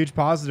been a huge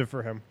positive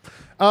for him.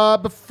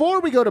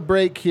 Before we go to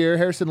break here,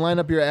 Harrison, line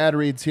up your ad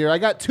reads here. I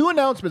got 2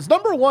 announcements.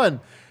 Number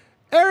 1.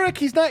 Eric,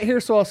 he's not here,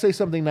 so I'll say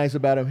something nice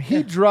about him.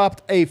 He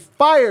dropped a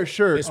fire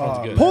shirt. This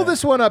one's good. Pull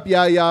this one up,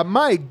 yeah.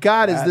 My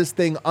God, is this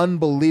thing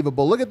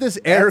unbelievable. Look at this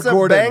Air That's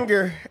Gordon. a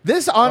banger.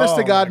 This, honest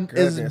to Oh, God, my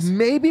goodness. is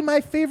maybe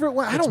my favorite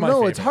one. I don't my know.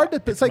 favorite. It's hard to.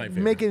 It's It's my like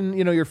favorite. making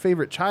your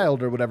favorite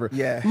child or whatever.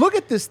 Yeah. Look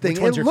at this thing. Which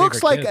It one's your looks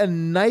favorite like kid? a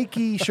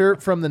Nike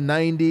shirt from the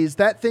 '90s.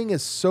 That thing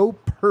is so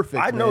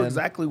perfect. I know man.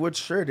 exactly which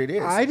shirt it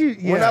is. I do-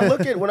 When yeah.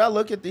 I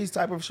look at these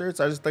type of shirts,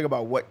 I just think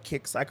about what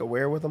kicks I could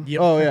wear with them. Yep.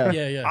 Oh, yeah.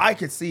 Yeah. I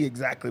could see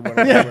exactly what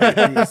I'm wearing with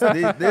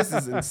these. This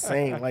is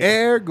insane. Like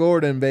Air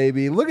Gordon,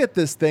 baby. Look at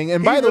this thing.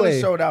 And he by the really way,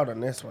 showed out on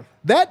this one.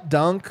 that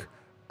dunk,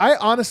 I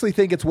honestly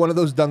think it's one of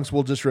those dunks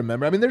we'll just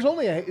remember. I mean, there's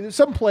only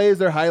some plays,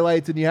 they're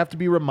highlights, and you have to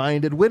be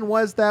reminded. When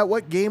was that?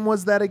 What game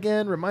was that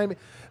again? Remind me.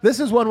 This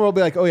is one where we'll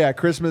be like, oh, yeah,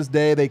 Christmas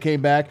Day, they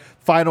came back.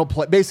 Final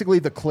play, basically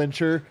the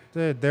clincher.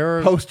 Dude, there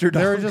are Poster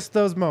There are dunk. just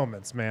those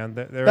moments, man.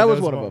 That was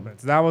one of them.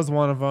 That was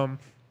one of them.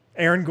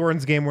 Aaron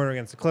Gordon's game winner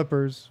against the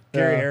Clippers.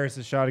 Gary Yeah.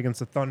 Harris's shot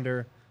against the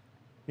Thunder.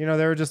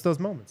 There were just those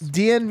moments.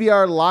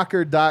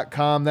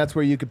 DNVRlocker.com. That's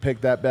where you could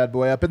pick that bad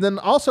boy up. And then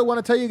also want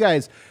to tell you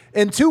guys,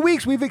 in 2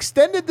 weeks, we've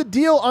extended the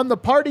deal on the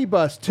party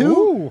bus.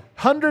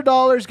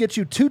 $200 gets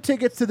you 2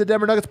 tickets to the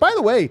Denver Nuggets. By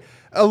the way,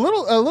 a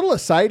little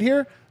aside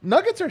here.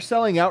 Nuggets are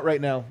selling out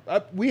right now.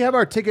 We have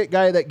our ticket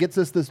guy that gets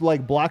us this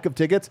like block of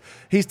tickets.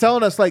 He's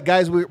telling us like,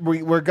 guys,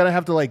 we're gonna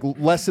have to like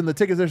lessen the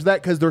tickets. There's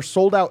that because they're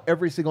sold out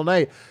every single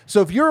night.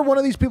 So if you're one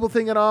of these people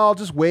thinking, oh, I'll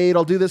just wait,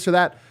 I'll do this or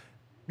that.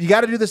 You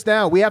got to do this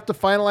now. We have to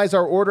finalize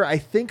our order. I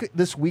think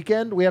this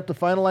weekend we have to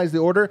finalize the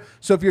order.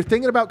 So if you're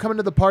thinking about coming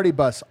to the party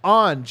bus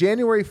on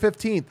January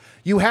 15th,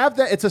 you have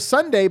that. It's a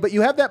Sunday, but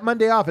you have that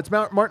Monday off. It's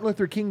Martin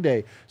Luther King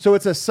Day. So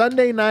it's a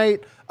Sunday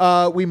night.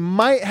 We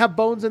might have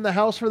Bones in the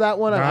house for that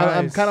one.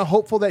 I'm Nice. kind of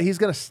hopeful that he's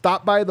going to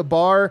stop by the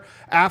bar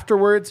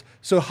afterwards.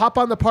 So hop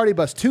on the party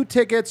bus. 2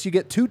 tickets. You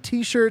get 2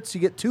 T-shirts.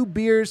 You get 2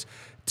 beers,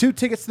 2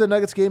 tickets to the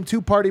Nuggets game,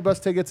 2 party bus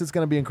tickets. It's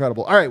going to be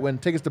incredible. All right, Win,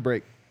 take us to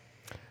break.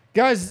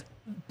 Guys,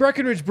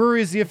 Breckenridge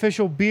Brewery is the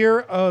official beer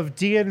of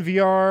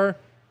DNVR,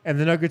 and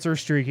the Nuggets are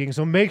streaking.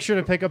 So make sure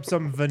to pick up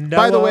some Vanilla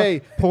By the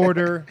way-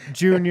 Porter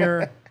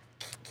Jr.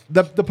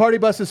 The party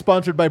bus is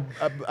sponsored by,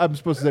 I'm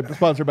supposed to say,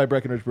 sponsored by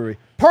Breckenridge Brewery.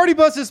 Party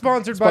Bus is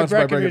sponsored by Sponsored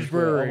by Breckenridge Breckenridge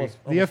Brewery. Brewery, Almost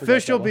the forgot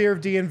official that one. beer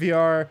of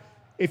DNVR.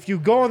 If you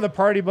go on the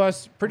Party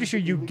Bus, pretty sure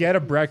you get a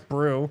Breck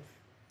Brew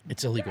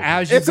It's illegal.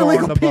 as you It's go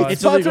illegal on the Pete. bus.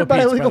 It's Sponsored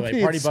by illegal Illegal Pete's, by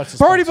the way. Pete's. Party bus is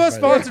Party Bus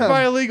sponsored by sponsored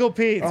by Illegal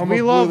Pete's. Almost We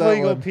blew love that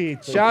Legal one.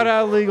 Pete's. Shout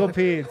out Legal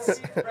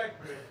Pete's.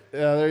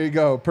 Yeah, there you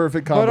go.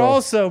 Perfect combo. But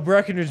also,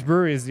 Breckenridge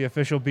Brewery is the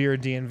official beer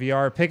of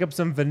DNVR. Pick up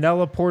some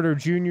Vanilla Porter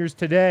Juniors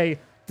today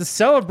to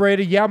celebrate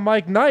a Yeah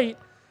Mike night.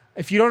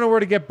 If you don't know where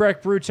to get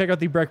Breck Brew, check out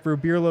the Breck Brew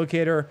Beer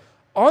Locator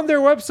on their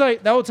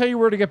website. That will tell you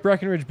where to get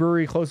Breckenridge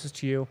Brewery closest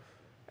to you.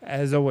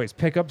 As always,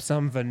 pick up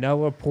some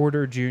Vanilla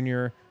Porter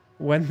Jr.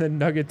 when the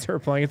Nuggets are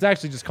playing. It's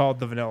actually just called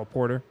the Vanilla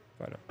Porter,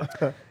 but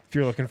if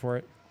you're looking for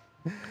it.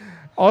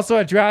 Also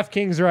at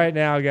DraftKings right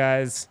now,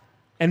 guys,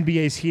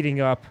 NBA's heating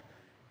up.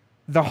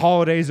 The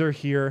holidays are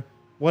here.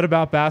 What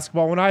about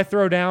basketball? When I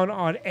throw down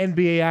on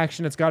NBA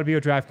action, it's got to be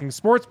with DraftKings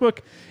Sportsbook,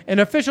 an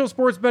official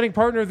sports betting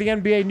partner of the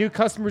NBA. New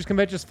customers can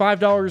bet just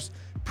 $5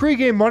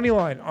 pregame money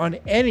line on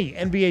any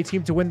NBA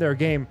team to win their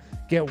game.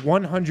 Get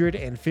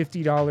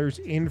 $150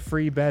 in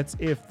free bets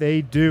if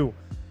they do.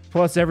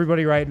 Plus,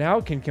 everybody right now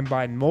can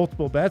combine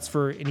multiple bets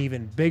for an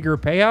even bigger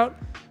payout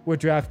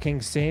with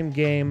DraftKings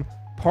same-game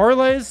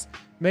parlays.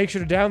 Make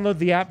sure to download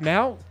the app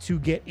now to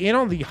get in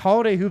on the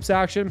holiday hoops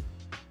action.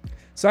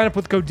 Sign up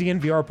with code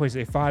DNVR, place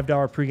a $5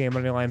 pregame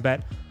moneyline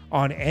bet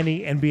on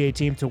any NBA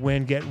team to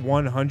win. Get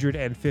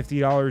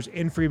 $150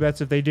 in free bets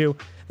if they do.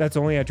 That's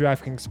only at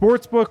DraftKings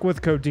Sportsbook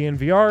with code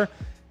DNVR.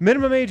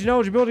 Minimum age and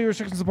eligibility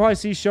restrictions apply.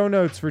 See show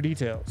notes for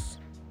details.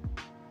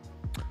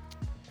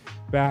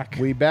 Back.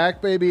 We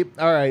back, baby.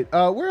 All right.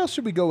 Where else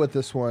should we go with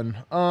this one?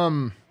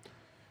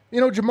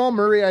 Jamal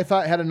Murray, I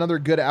thought, had another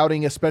good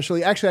outing,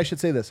 especially. Actually, I should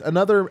say this.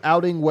 Another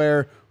outing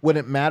where when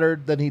it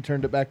mattered, then he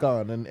turned it back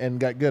on and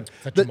got good.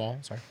 Is that Jamal?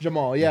 Sorry.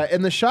 Jamal, yeah.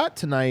 And the shot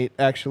tonight,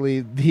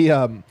 actually,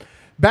 the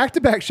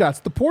back-to-back shots.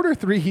 The Porter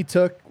 3 he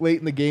took late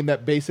in the game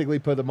that basically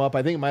put them up.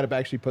 I think it might have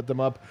actually put them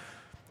up.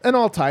 An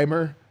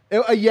all-timer.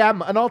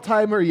 An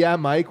all-timer,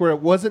 Mike, where it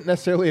wasn't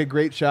necessarily a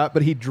great shot,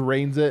 but he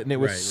drains it, and it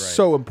was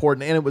so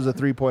important, and it was a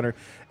three-pointer.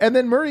 And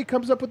then Murray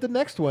comes up with the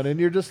next one, and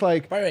you're just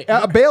like,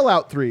 a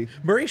bailout three.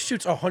 Murray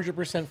shoots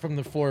 100% from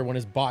the floor when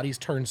his body's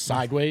turned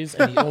sideways,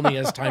 and he only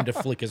has time to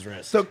flick his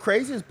wrist. The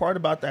craziest part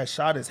about that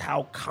shot is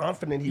how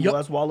confident he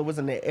was while it was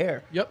in the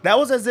air. Yep. That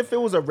was as if it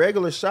was a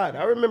regular shot.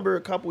 I remember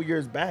a couple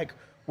years back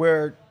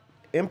where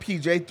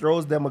MPJ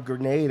throws them a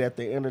grenade at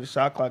the end of the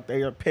shot clock.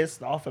 They are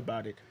pissed off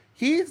about it.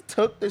 He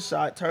took the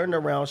shot, turned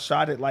around,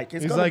 shot it like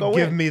it's gonna go in.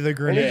 Give me the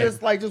grenade.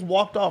 And he just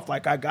walked off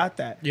like I got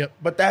that. Yep.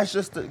 But that's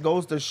just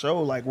goes to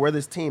show like where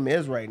this team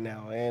is right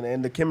now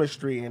and the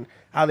chemistry and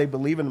how they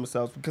believe in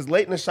themselves. Because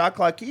late in the shot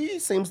clock, he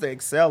seems to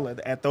excel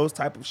at those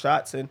type of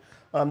shots, and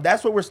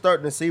that's what we're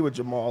starting to see with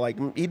Jamal.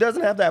 Like he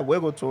doesn't have that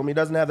wiggle to him, he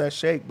doesn't have that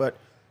shake, but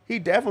he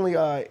definitely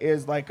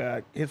is like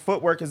his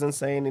footwork is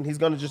insane, and he's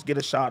gonna just get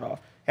a shot off.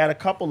 Had a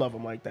couple of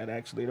them like that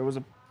actually. There was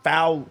a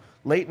foul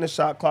late in the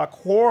shot clock,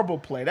 horrible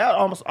play. That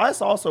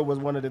also was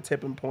one of the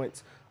tipping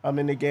points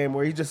in the game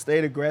where he just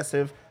stayed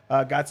aggressive,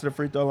 got to the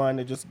free throw line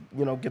to just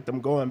get them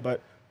going.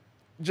 But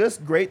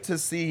just great to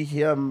see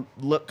him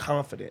look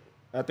confident.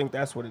 I think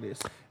that's what it is.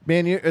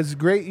 Man, it's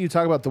great you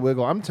talk about the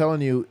wiggle. I'm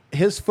telling you,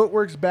 his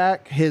footwork's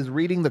back. His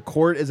reading the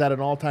court is at an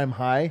all-time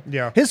high.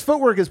 Yeah. His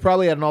footwork is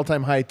probably at an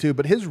all-time high too,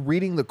 but his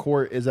reading the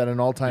court is at an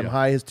all-time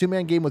high. His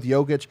two-man game with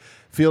Jokic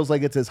feels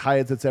like it's as high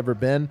as it's ever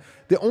been.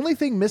 The only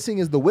thing missing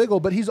is the wiggle,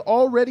 but he's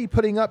already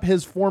putting up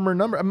his former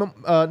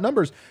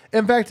numbers.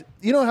 In fact,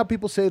 you know how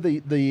people say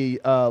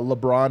the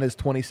LeBron is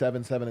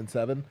 27, 7, and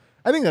 7?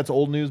 I think that's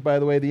old news, by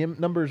the way. The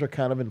numbers are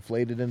kind of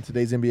inflated in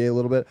today's NBA a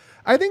little bit.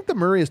 I think the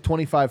Murray is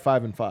 25,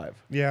 5, and 5.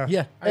 Yeah.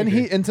 Yeah.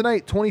 And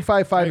tonight,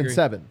 25, 5, and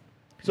 7.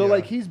 So,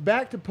 like, he's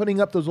back to putting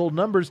up those old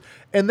numbers,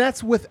 and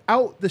that's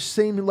without the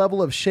same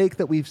level of shake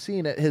that we've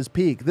seen at his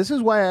peak. This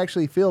is why I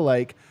actually feel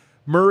like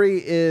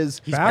Murray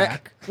is... He's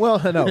back? Well,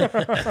 no.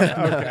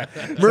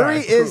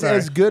 Murray is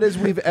as good as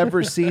we've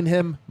ever seen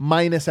him,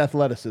 minus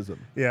athleticism.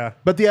 Yeah.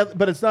 But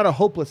it's not a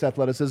hopeless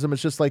athleticism.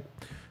 It's just like,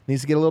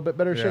 needs to get a little bit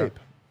better shape.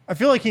 I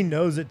feel like he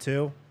knows it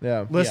too.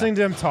 Yeah. Listening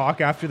to him talk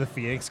after the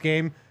Phoenix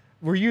game,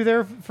 were you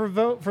there for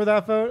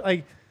that vote?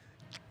 Like,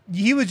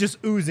 he was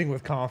just oozing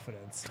with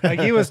confidence.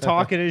 Like, he was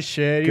talking his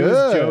shit. He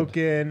was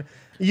joking.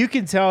 You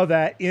can tell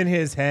that in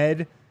his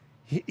head,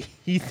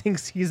 he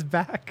thinks he's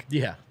back.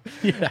 Yeah.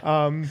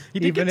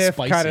 Even if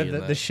kind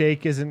of the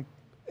shake isn't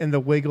and the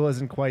wiggle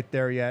isn't quite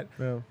there yet.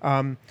 No.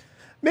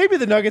 Maybe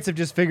the Nuggets have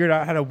just figured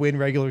out how to win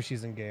regular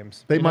season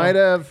games. They might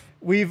have.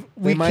 We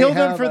killed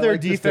them for their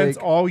defense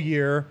all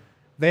year.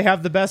 They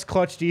have the best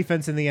clutch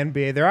defense in the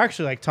NBA. They're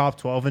actually like top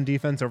 12 in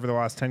defense over the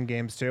last 10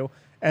 games too,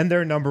 and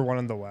they're number 1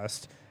 in the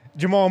West.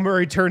 Jamal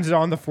Murray turns it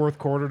on the fourth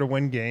quarter to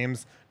win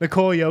games.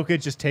 Nikola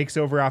Jokic just takes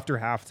over after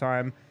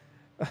halftime.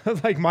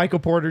 Like Michael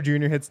Porter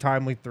Jr. hits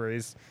timely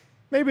threes.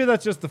 Maybe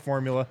that's just the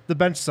formula. The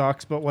bench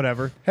sucks, but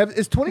whatever.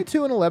 Is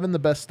 22-11 the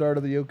best start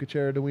of the Jokic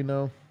era? Do we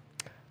know?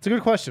 It's a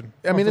good question.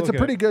 I mean, it's a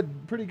pretty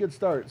good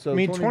start. So I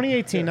mean,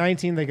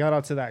 2018-19, they got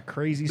out to that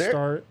crazy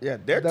start. Yeah,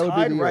 they're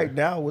tied right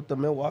now with the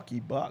Milwaukee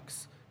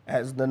Bucks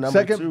as the number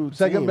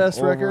second best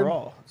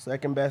overall. record.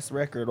 Second best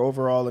record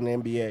overall in the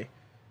NBA.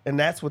 And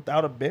that's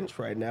without a bench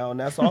right now. And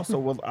that's also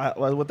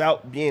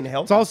without being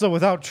healthy. It's also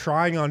without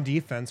trying on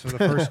defense for the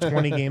first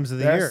 20 games of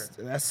the year.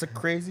 That's a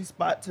crazy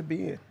spot to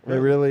be in. Really.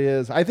 It really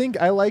is. I think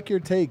I like your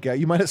take.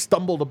 You might have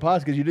stumbled upon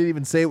because you didn't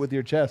even say it with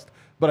your chest.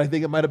 But I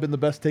think it might have been the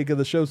best take of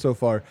the show so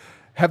far.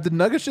 Have the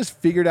Nuggets just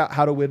figured out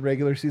how to win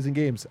regular season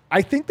games?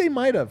 I think they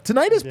might have.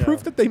 Tonight is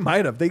proof that they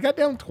might have. They got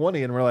down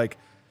 20 and we're like,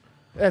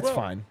 that's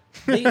fine.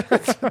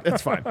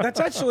 It's fine. That's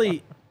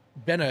actually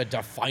been a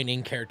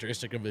defining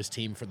characteristic of this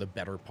team for the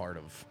better part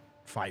of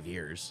 5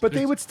 years. But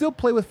they would still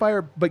play with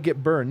fire but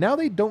get burned. Now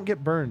they don't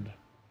get burned.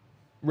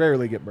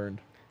 Rarely get burned.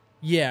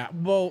 Yeah,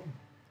 well,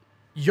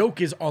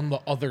 Yoke is on the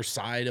other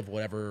side of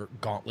whatever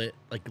gauntlet,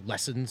 like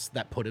lessons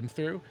that put him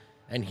through,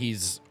 and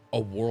he's a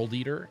world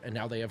eater, and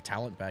now they have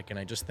talent back, and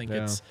I just think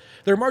it's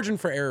their margin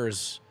for error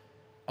is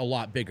a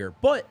lot bigger.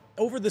 But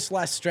over this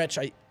last stretch,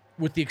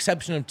 with the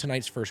exception of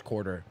tonight's first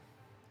quarter,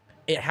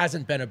 it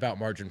hasn't been about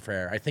margin for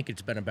error. I think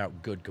it's been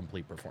about good,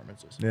 complete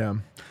performances. Yeah.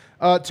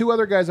 Two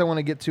other guys I want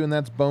to get to, and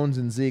that's Bones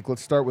and Zeke.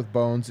 Let's start with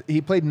Bones. He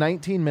played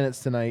 19 minutes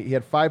tonight. He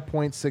had 5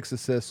 points, 6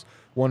 assists,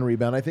 1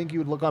 rebound. I think you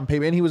would look on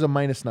paper, and he was a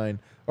 -9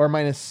 or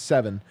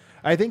 -7.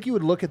 I think you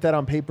would look at that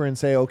on paper and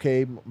say,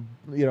 okay,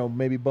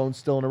 maybe Bones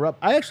still in a rut.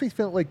 I actually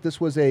felt like this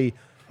was an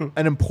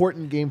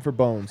important game for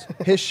Bones.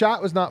 His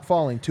shot was not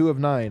falling, 2 of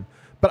 9.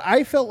 But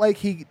I felt like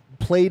he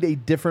played a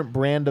different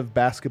brand of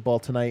basketball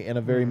tonight in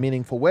a very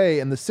meaningful way,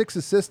 and the 6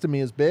 assists to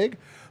me is big.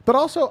 But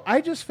also,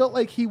 I just felt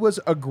like he was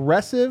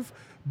aggressive,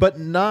 but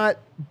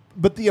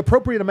the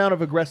appropriate amount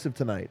of aggressive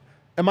tonight.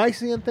 Am I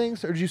seeing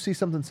things, or did you see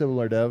something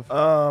similar, Dev?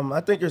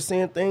 I think you're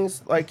seeing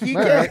things like he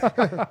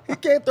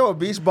can't throw a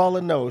beach ball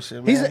in the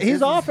ocean. Man.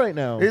 He's off right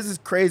now. This is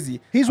crazy.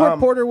 He's what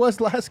Porter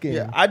was last game.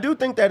 Yeah, I do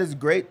think that is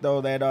great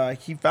though that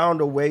he found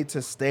a way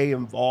to stay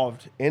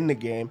involved in the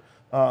game.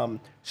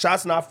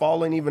 Shots not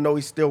falling, even though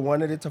he still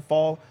wanted it to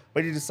fall,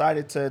 but he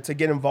decided to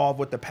get involved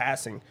with the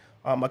passing.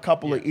 A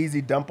couple of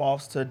easy dump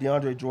offs to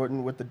DeAndre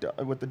Jordan with the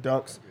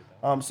dunks.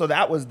 So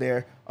that was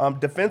there.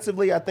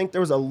 Defensively, I think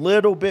there was a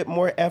little bit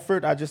more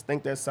effort. I just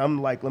think that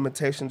some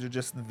limitations are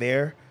just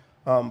there.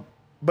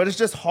 But it's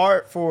just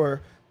hard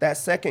for that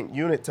second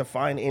unit to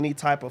find any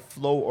type of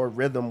flow or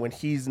rhythm when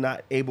he's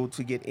not able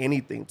to get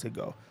anything to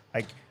go.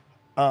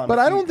 But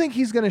I don't think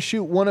he's going to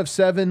shoot 1 of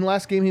 7.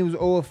 Last game he was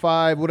 0 of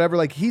 5,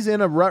 whatever. He's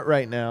in a rut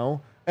right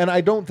now, and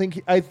I don't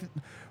think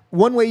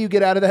one way you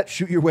get out of that,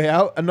 shoot your way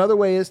out. Another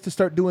way is to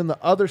start doing the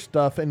other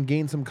stuff and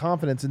gain some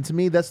confidence. And to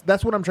me,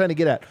 that's what I'm trying to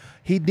get at.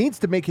 He needs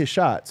to make his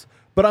shots.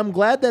 But I'm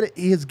glad that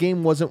his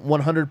game wasn't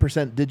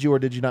 100% did you or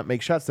did you not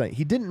make shots tonight.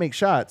 He didn't make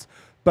shots,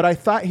 but I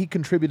thought he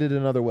contributed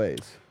in other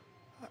ways.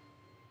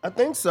 I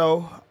think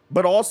so.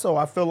 But also,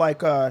 I feel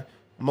like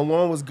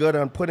Malone was good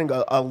on putting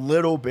a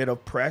little bit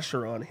of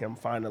pressure on him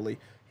finally.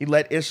 He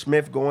let Ish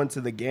Smith go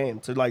into the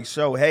game to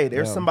show, hey,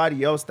 there's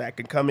somebody else that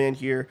can come in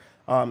here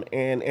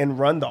and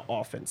run the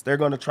offense. They're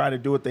going to try to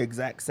do it the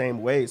exact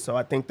same way. So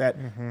I think that,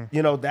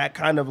 that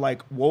kind of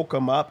woke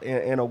him up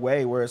in a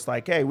way where it's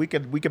hey, we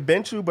could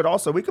bench you, but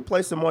also we could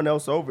play someone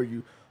else over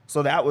you.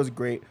 So that was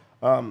great.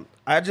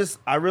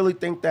 I really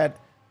think that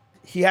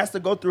he has to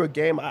go through a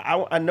game.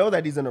 I know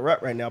that he's in a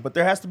rut right now, but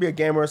there has to be a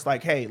game where it's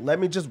hey, let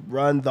me just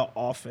run the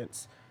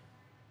offense.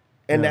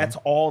 And that's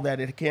all that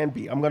it can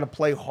be. I'm going to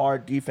play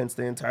hard defense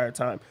the entire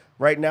time.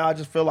 Right now, I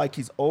just feel like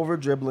he's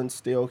over-dribbling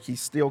still. He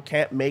still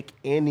can't make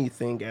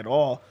anything at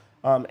all.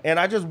 And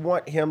I just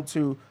want him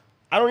to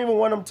 – I don't even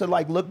want him to,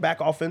 look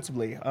back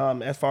offensively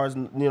as far as,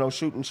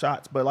 shooting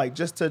shots. But,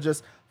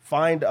 just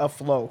find a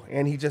flow,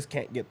 and he just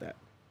can't get that.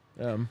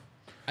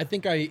 I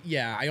think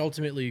I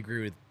ultimately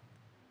agree with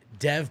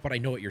Dev, but I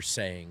know what you're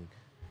saying.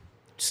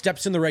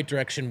 Steps in the right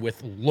direction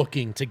with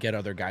looking to get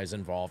other guys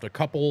involved. A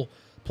couple –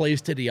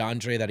 plays to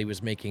DeAndre that he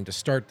was making to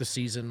start the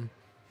season.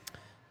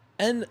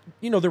 And,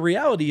 the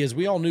reality is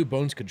we all knew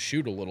Bones could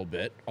shoot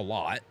a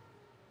lot,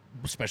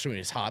 especially when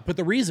he's hot. But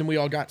the reason we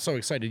all got so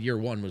excited year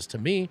one was, to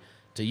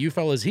you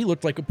fellas, he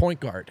looked like a point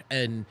guard.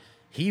 And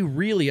he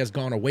really has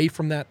gone away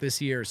from that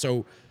this year.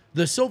 So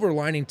the silver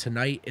lining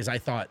tonight is I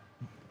thought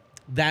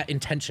that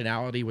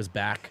intentionality was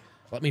back.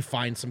 Let me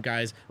find some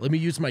guys. Let me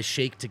use my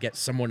shake to get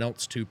someone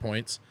else 2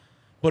 points.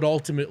 But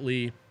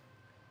ultimately,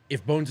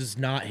 if Bones is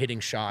not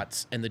hitting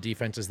shots and the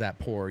defense is that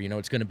poor,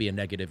 it's going to be a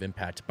negative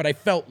impact. But I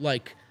felt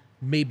like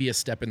maybe a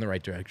step in the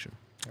right direction.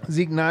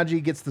 Zeke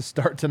Naji gets the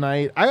start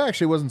tonight. I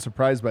actually wasn't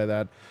surprised by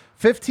that.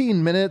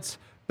 15 minutes,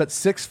 but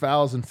 6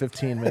 fouls in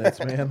 15 minutes,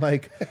 man.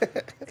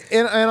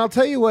 And I'll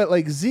tell you what,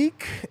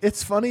 Zeke,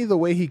 it's funny the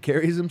way he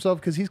carries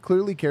himself because he's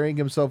clearly carrying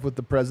himself with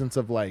the presence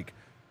of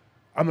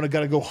I'm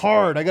gotta go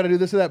hard. I gotta do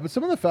this or that. But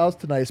some of the fouls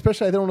tonight,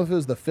 especially I don't know if it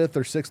was the 5th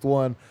or 6th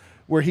one,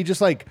 where he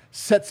just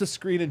sets a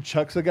screen and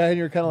chucks a guy, and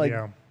you're kind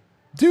of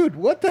dude,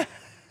 what the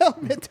hell,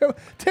 man?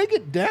 Take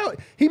it down.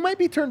 He might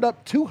be turned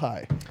up too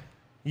high.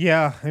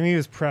 Yeah, he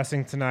was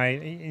pressing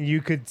tonight.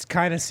 You could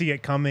kind of see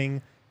it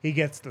coming. He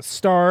gets the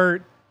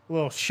start, a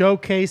little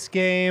showcase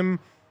game,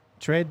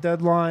 trade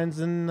deadlines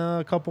in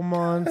a couple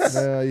months.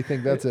 You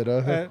think that's it,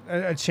 huh?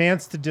 A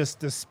chance to just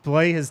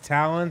display his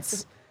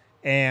talents,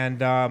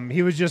 and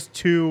he was just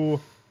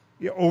too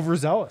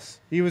overzealous.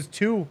 He was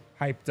too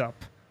hyped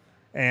up.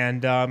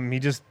 And he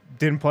just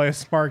didn't play a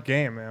smart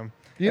game, man.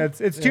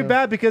 It's too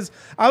bad because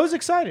I was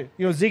excited.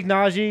 Zeke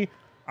Naji,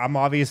 I'm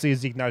obviously a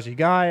Zeke Naji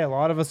guy. A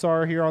lot of us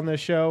are here on this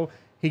show.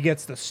 He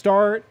gets the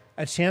start,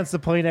 a chance to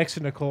play next to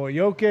Nikola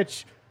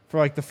Jokic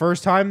for the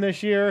first time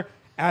this year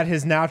at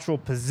his natural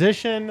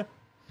position.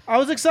 I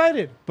was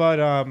excited, but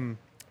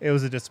it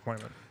was a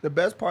disappointment. The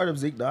best part of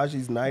Zeke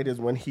Naji's night is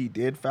when he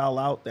did foul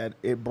out that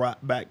it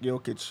brought back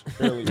Jokic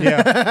earlier.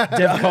 Yeah,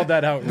 Dev called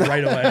that out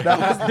right away.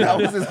 that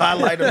was his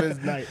highlight of his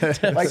night.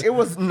 It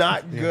was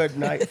not good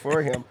night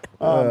for him.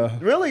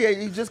 Really,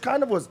 he just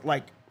kind of was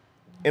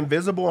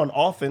invisible on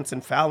offense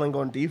and fouling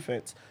on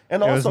defense.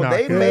 And also,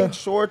 they made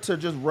sure to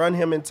just run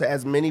him into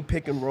as many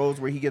pick and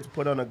rolls where he gets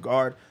put on a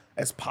guard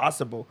as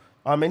possible.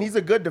 And he's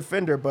a good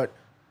defender, but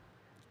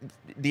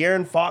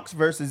De'Aaron Fox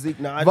versus Zeke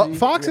Naji.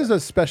 Fox is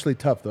especially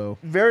tough, though.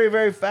 Very,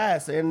 very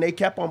fast. And they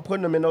kept on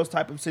putting him in those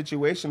type of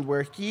situations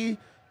where he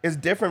is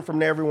different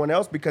from everyone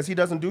else because he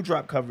doesn't do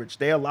drop coverage.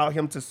 They allow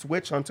him to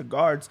switch onto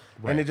guards,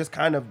 and it just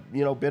kind of,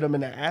 bit him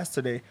in the ass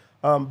today.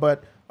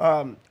 But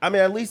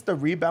at least the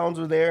rebounds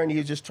were there, and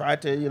he just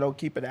tried to,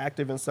 keep it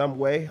active in some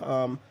way.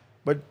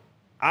 But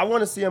I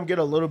want to see him get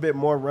a little bit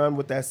more run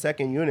with that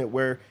second unit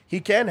where he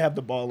can have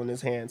the ball in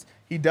his hands.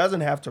 He doesn't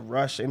have to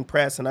rush and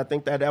press, and I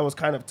think that was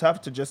kind of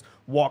tough to just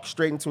walk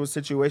straight into a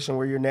situation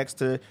where you're next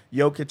to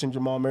Jokic and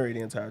Jamal Murray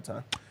the entire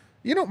time.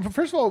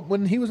 First of all,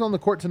 when he was on the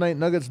court tonight,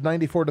 Nuggets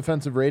 94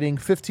 defensive rating,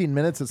 15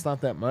 minutes, it's not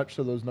that much,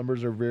 so those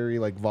numbers are very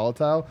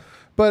volatile.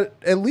 But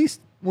at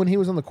least when he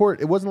was on the court,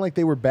 it wasn't like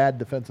they were bad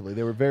defensively.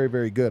 They were very,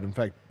 very good. In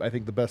fact, I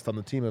think the best on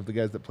the team of the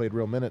guys that played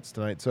real minutes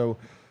tonight. So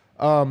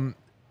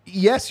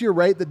yes, you're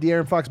right that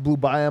De'Aaron Fox blew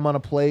by him on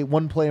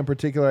one play in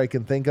particular I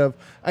can think of.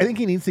 I think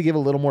he needs to give a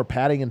little more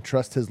padding and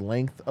trust his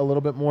length a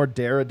little bit more,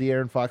 dare a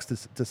De'Aaron Fox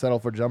to settle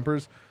for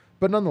jumpers.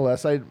 But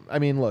nonetheless, I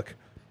mean, look,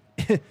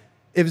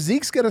 if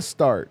Zeke's going to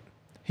start,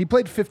 he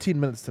played 15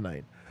 minutes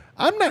tonight.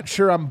 I'm not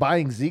sure I'm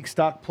buying Zeke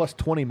stock plus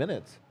 20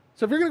 minutes.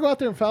 So if you're going to go out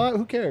there and foul out,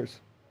 who cares?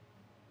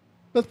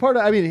 That's part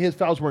of. I mean, his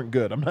fouls weren't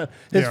good.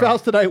 His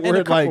fouls tonight And a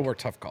were couple were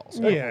tough calls.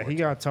 Yeah, he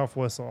got a tough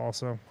whistle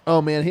also.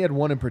 Oh man, he had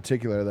one in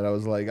particular that I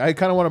was like, I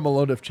kind of want a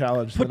Malone to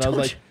challenge. And I was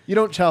like, you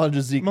don't challenge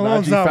a Zeke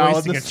Malone's Naji not foul in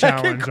wasting the a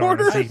second challenge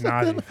quarter. on a Zeke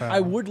Naji foul. I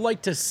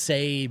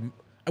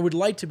would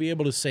like to be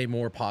able to say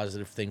more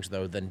positive things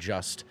though than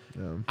just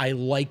I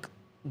like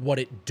what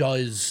it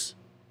does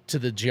to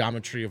the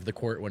geometry of the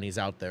court when he's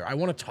out there. I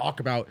want to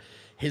talk about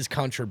his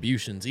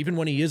contributions, even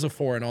when he is a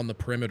 4 and on the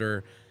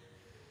perimeter.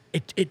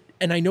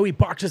 And I know he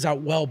boxes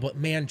out well, but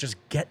man, just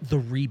get the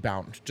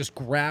rebound. Just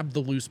grab the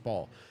loose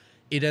ball.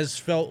 It has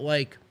felt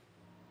like,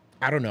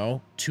 I don't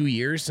know, 2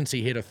 years since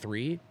he hit a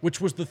 3, which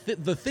was the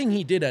thing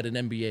he did at an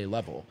NBA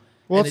level.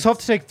 Well, And it's tough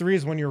to take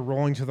threes when you're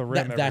rolling to the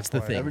rim. that's the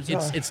every play.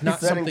 thing. It's not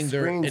Setting something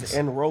there. screens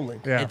and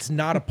rolling. Yeah. It's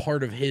not a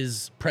part of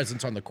his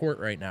presence on the court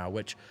right now,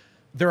 which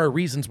there are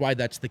reasons why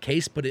that's the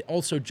case, but it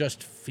also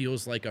just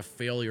feels like a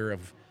failure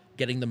of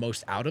getting the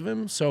most out of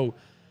him. So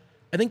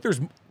I think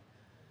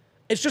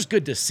it's just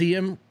good to see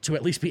him to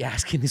at least be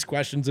asking these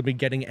questions and be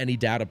getting any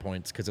data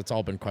points because it's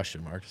all been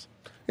question marks.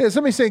 Yeah,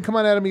 somebody's saying, come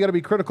on, Adam, you got to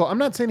be critical. I'm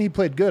not saying he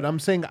played good. I'm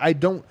saying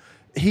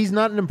he's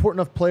not an important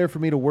enough player for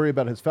me to worry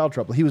about his foul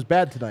trouble. He was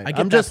bad tonight. I get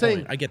I'm that just point.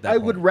 saying, I get that I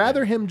would point,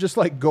 rather him just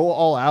like go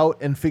all out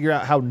and figure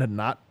out how to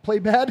not play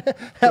bad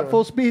at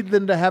full speed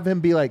than to have him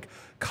be like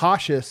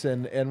cautious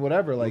and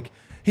whatever. Like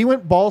he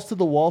went balls to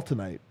the wall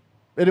tonight.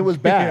 And it was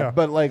bad, Yeah.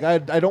 but like I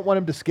don't want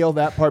him to scale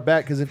that part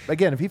back because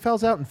if he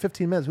fouls out in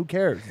 15 minutes, who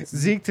cares?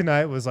 Zeke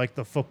tonight was like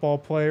the football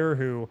player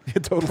who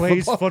total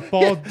plays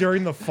football.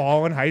 during the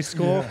fall in high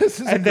school This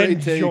is a and then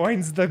great take.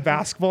 joins the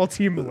basketball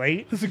team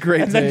late. This is a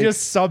great And then take.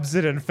 just subs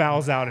it and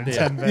fouls out in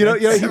 10 minutes. You know,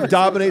 he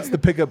dominates the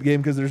pickup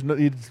game because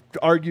he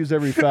argues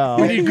every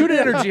foul. We need good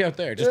energy out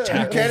there. Just You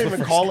tackle can't the even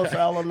first call guy. a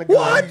foul on the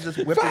guy. You just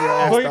whipping your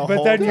ass the but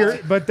whole then time.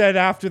 but then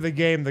after the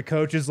game, the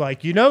coach is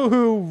like, you know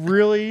who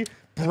really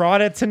brought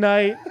it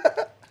tonight?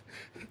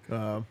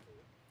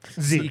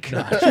 Zeke.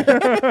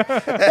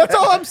 That's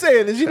all I'm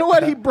saying is, you know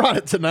what? He brought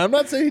it tonight. I'm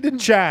not saying he didn't.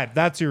 Chad,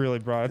 that's who really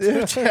brought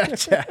it tonight.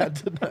 Chad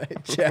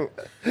tonight.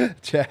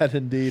 Chad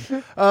indeed.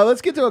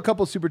 Let's get to a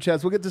couple super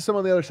chats. We'll get to some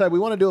on the other side. We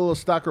want to do a little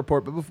stock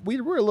report, but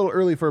we're a little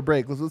early for a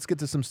break. Let's get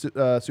to some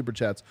super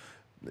chats.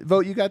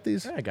 Vote, you got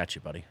these? I got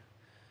you, buddy.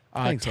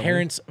 Thanks, homie.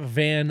 Terrence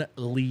Van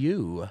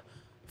Liu,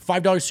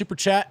 $5 super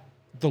chat.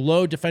 The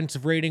low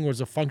defensive rating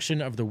was a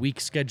function of the weak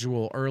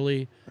schedule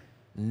early,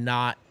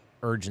 not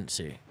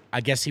urgency. I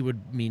guess he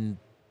would mean,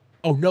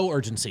 no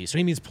urgency. So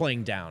he means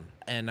playing down.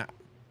 And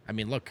I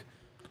mean, look,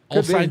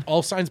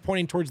 all signs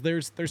pointing towards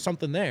there's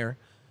something there.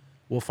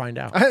 We'll find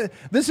out. I'm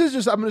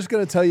just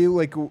going to tell you,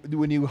 like,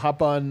 when you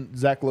hop on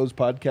Zach Lowe's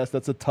podcast,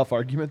 that's a tough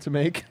argument to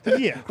make.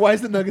 Yeah. Why is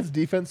the Nuggets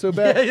defense so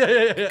bad?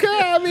 Yeah.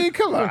 I mean,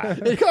 come on.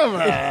 Come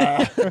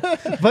on.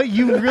 But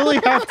you really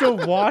have to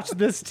watch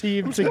this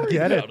team to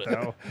get it,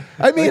 though.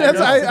 I mean,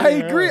 I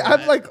agree.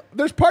 I'm like,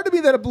 there's part of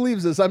me that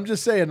believes this. I'm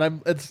just saying,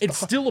 it's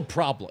still a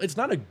problem. It's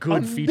not a good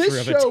on feature this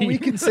of show, a team. we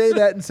can say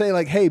that and say,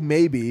 like, hey,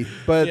 maybe.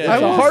 But Yeah. it's I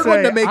a will hard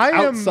one say, to make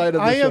outside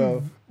of the show.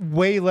 am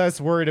way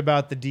less worried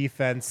about the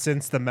defense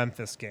since the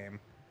Memphis game.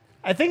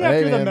 I think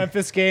after the man.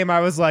 Memphis game, I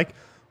was like,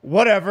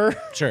 whatever.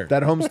 Sure.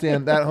 That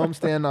homestand,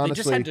 honestly. They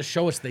just had to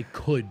show us they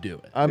could do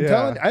it. I'm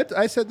telling you,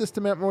 I said this to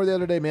Matt Moore the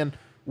other day, man.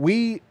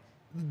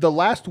 The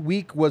last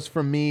week was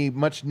for me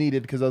much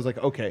needed because I was like,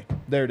 okay,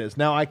 there it is.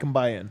 Now I can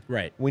buy in.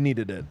 Right. We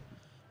needed it.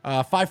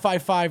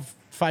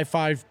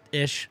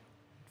 555-ish,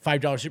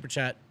 $5 super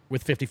chat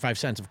with 55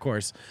 cents, of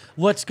course.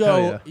 Let's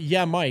go. Hell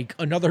Yeah, Mike.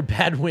 Another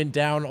bad win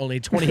down. Only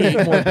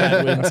 28 more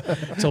bad wins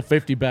until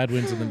 50 bad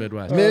wins in the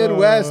Midwest.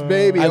 Midwest,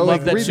 baby. I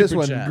love that read this super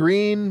one. chat.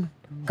 Green.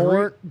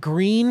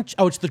 Green.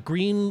 Oh, it's the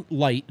green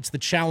light. It's the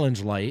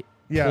challenge light.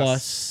 Yes.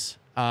 Plus,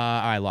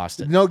 I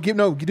lost it. No,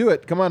 do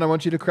it. Come on, I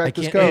want you to crack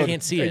this I code.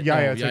 can't see it.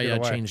 Yeah, No, took it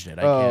away. changed it.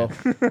 I Oh,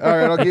 can't. all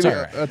right. I'll give you. all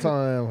right. That's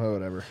all.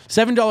 Whatever.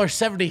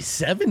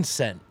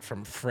 $7.77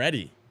 from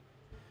Freddie.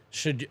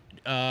 Should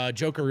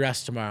Joker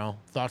rest tomorrow?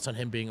 Thoughts on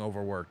him being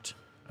overworked?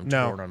 I'm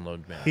No. torn on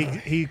load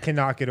man. He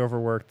cannot get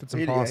overworked. It's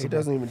He impossible.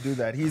 doesn't even do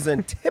that. He's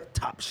in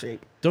tip-top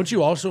shape. Don't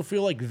you also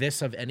feel like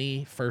this of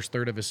any first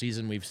third of a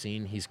season we've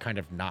seen, he's kind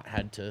of not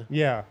had to?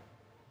 Yeah.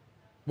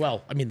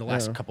 Well, I mean, the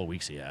last couple of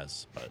weeks he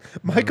has. But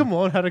Michael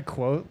Malone had a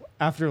quote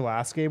after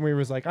last game where he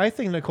was like, I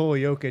think Nikola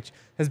Jokic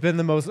has been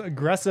the most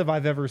aggressive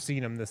I've ever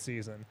seen him this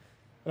season.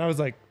 And I was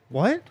like,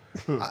 what?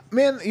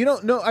 Man,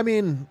 I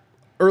mean,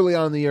 early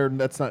on in the year,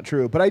 that's not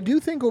true. But I do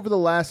think over the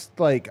last,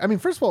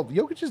 first of all,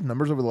 Jokic's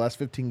numbers over the last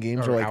 15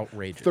 games Are are like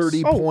outrageous.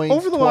 30 points.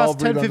 Over the 12 last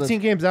 10, rebounds. 15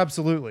 games,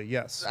 absolutely,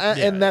 yes.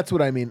 And that's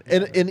what I mean.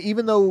 And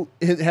even though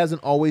it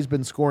hasn't always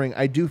been scoring,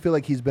 I do feel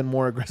like he's been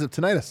more aggressive.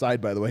 Tonight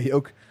aside, by the way,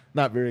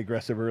 not very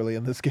aggressive early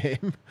in this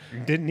game.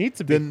 Didn't need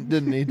to be.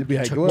 Didn't need to be.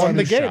 I Won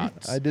the game.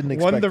 shots. I didn't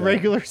expect Won the that.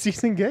 regular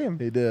season game.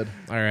 He did.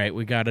 All right,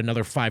 we got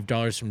another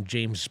 $5 from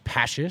James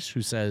Pashish,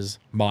 who says,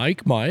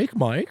 Mike. Mike.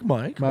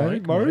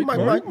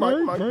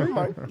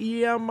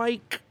 Yeah,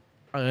 Mike.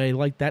 I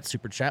like that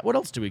super chat. What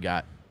else do we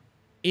got?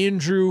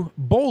 Andrew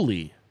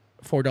Boley,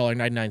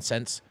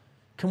 $4.99.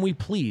 Can we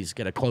please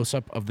get a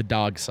close-up of the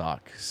dog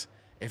socks?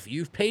 If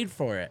you've paid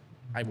for it,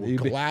 I will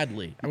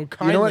gladly. I will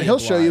kindly You know what? He'll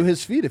show you oblige.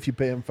 his feet if you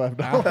pay him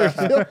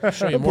 $5.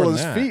 Show you He'll more pull than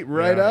his that. feet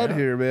right out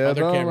here, man.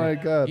 Other Oh camera.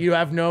 my god. You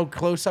have no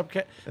close-up.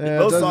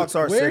 Those socks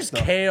are Where's sick,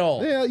 though.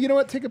 Kale? Yeah, you know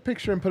what? Take a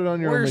picture and put it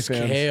on your Where's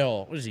OnlyFans.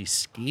 Kale? What is he,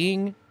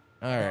 skiing?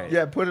 All right.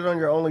 Yeah, put it on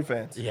your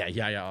OnlyFans. Yeah.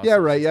 Yeah,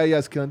 right. Yeah,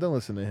 yes, Killen. Don't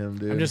listen to him,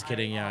 dude. I'm just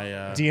kidding.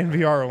 Yeah.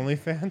 DNVR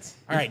OnlyFans.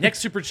 All right, next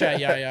super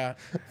chat. Yeah.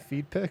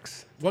 Feed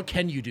pics. What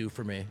can you do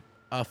for me?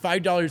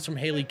 $5 from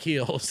Haley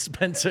Keel.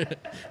 Spencer,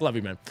 love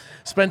you, man.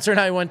 Spencer and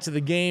I went to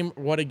the game.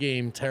 What a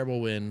game.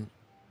 Terrible win.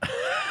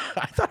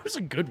 I thought it was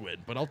a good win,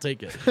 but I'll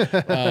take it.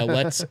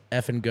 Let's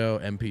effing go,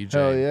 MPJ.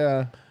 Hell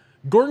yeah.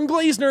 Gordon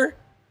Glazner.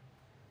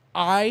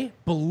 I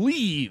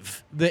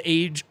believe the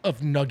age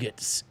of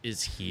Nuggets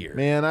is here.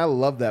 Man, I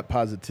love that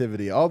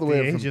positivity all the way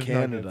The up age from of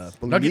Canada.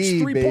 Nuggets. Nuggets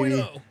Believe, 3.0.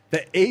 baby.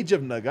 The age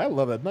of Nuggets. I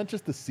love it. Not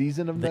just the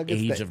season of The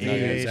Nuggets. age of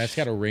Nuggets. That's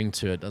got a ring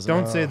to it, doesn't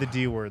Don't it? say the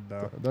D word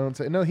though. Don't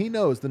say. No, he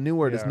knows. The new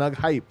word is Yeah. Nug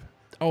hype.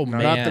 Oh,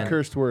 man. Not the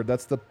cursed word.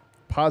 That's the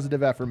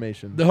positive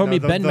affirmation. The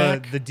homie No, Ben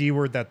Mack. the D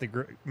word that the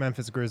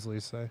Memphis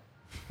Grizzlies say.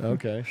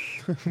 Okay.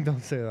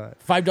 Don't say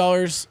that.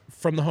 $5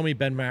 from the homie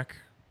Ben Mack.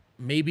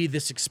 Maybe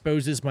this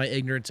exposes my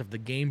ignorance of the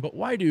game, but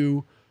why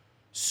do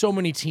so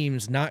many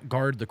teams not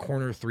guard the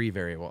corner three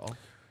very well?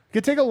 It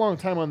could take a long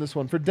time on this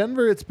one. For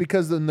Denver, it's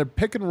because in their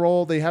pick and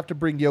roll, they have to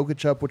bring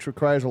Jokic up, which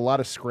requires a lot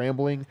of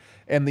scrambling.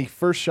 And the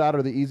first shot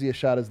or the easiest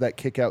shot is that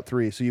kick out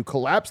three. So you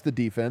collapse the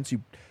defense.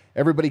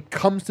 Everybody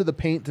comes to the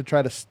paint to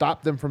try to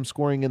stop them from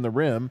scoring in the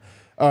rim,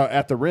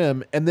 at the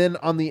rim. And then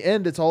on the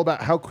end, it's all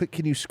about how quick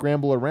can you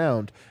scramble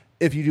around.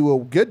 If you do a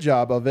good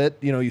job of it,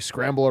 you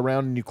scramble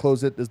around and you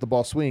close it as the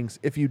ball swings.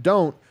 If you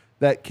don't,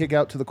 that kick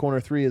out to the corner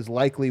three is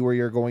likely where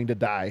you're going to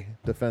die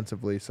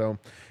defensively. So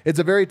it's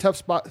a very tough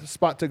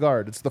spot to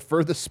guard. It's the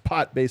furthest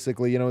spot,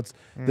 basically. It's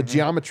the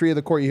geometry of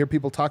the court. You hear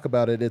people talk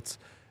about it. It's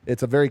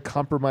a very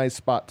compromised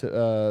spot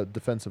to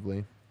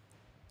defensively.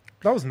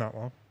 That was not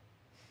long.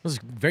 It was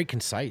very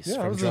concise Yeah, it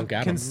from was Drunk a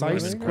Adam. concise, I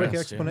was quick impressed, yeah.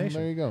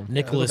 explanation. There you go.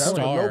 Nicholas That was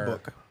a Starr,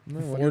 notebook.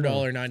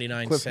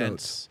 $4.99. Cliff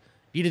notes.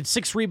 He did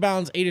 6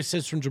 rebounds, 8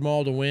 assists from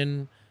Jamal to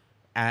win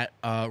at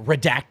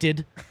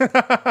Redacted.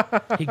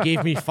 He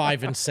gave me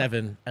 5 and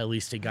 7. At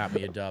least he got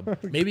me a dub.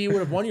 Maybe you would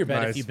have won your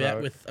bet if Nice you bet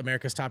vote. with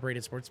America's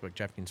top-rated sportsbook,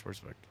 DraftKings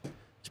Sportsbook.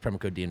 It's promo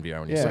code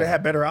DNVR when you Yeah. So sign they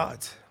had better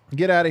odds.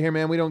 Get out of here,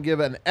 man. We don't give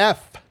an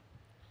F.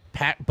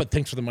 But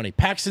thanks for the money.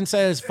 Paxton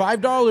says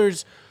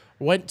 $5.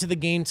 Went to the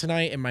game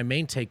tonight, and my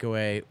main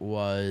takeaway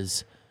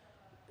was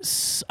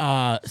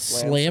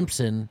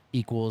Slamson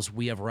equals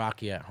we have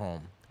Rocky at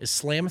home. Is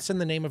Slamson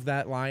the name of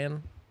that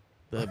lion?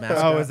 The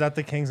mascot? Oh, is that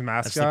the King's That's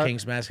mascot? the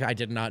King's mascot. I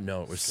did not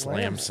know it was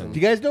Slamson. Do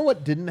you guys know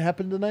what didn't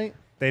happen tonight?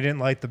 They didn't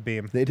light the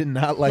beam. They did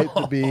not light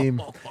the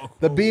beam.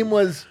 The beam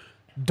was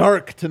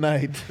dark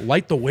tonight.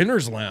 Light the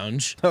Winners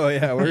Lounge. Oh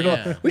yeah,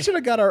 Yeah. we should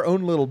have got our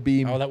own little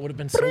beam. Oh, that would have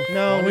been so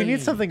No, we funny.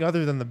 need something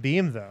other than the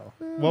beam, though.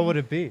 What would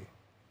it be?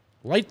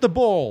 Light the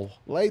bull.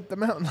 Light the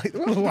mountain. Light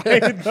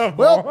the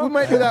Well, ball. we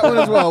might do that one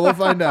as well. We'll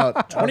find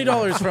out.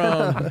 $20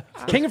 from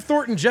King of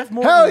Thornton, Jeff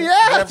Morton. Hell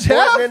yeah, Jeff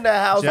Morton in Jeff! the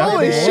house. Jeff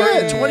Holy baby.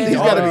 shit! $20. He's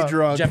got to be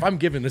drunk. Jeff, I'm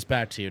giving this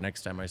back to you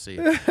next time I see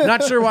you.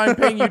 Not sure why I'm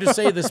paying you to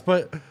say this,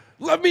 but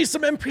love me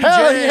some MPJ.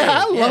 Hell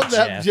yeah! I love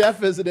that Jeff.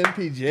 Jeff is an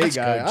MPJ Let's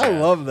guy. go, I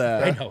Jeff. love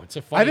that. I know it's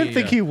a funny. I didn't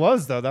think he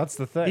was, though. That's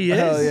the thing. He is.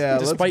 Hell yeah,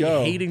 let's Despite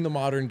go. hating the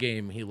modern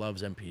game, he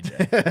loves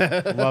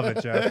MPJ. Love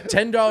it, Jeff.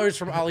 $10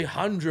 from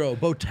Alejandro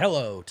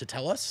Botello to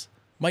tell us.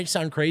 Might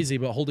sound crazy,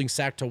 but holding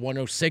sack to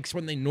 106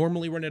 when they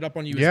normally run it up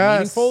on you is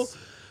Yes. meaningful.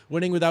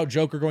 Winning without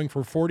Joker going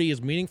for 40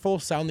 is meaningful.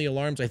 Sound the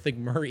alarms. I think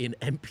Murray and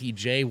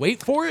MPJ,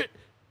 wait for it,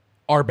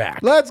 are back.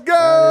 Let's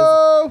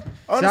go.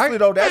 Honestly,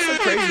 though, that's a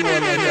crazy one.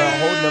 Like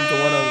holding them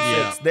to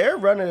 106. Yeah. They're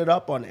running it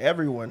up on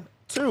everyone.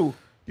 2,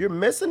 you're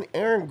missing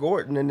Aaron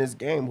Gordon in this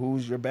game,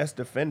 who's your best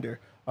defender.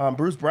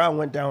 Bruce Brown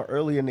went down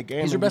early in the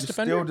game. He's your and best you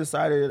defender? Still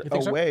decided You a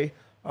think so? way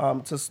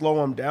to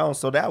slow him down.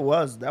 So that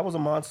was a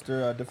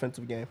monster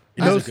defensive game.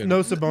 No, That's a good no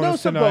one. Sabonis No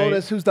tonight.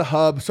 Sabonis, who's the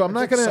hub. So I'm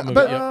not some gonna. of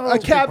But it, yeah. a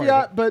It's a big part of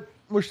caveat. But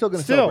we're still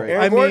gonna Still, celebrate.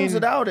 Aaron I Gordon's mean-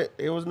 without it.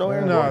 It was no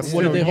Aaron No, Gordon. What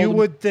still, did they you hold him?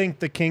 would think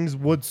the Kings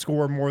would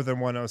score more than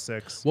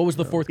 106. What was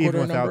the fourth Even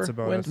quarter without number?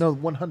 Sabonis. Win? No,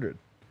 100.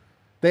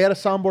 They had a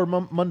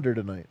Sombor Munder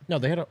tonight. No,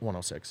 they had a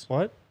 106.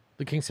 What?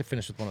 The Kings had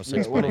finished with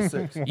 106.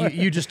 106.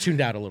 You just tuned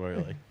out a little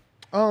early.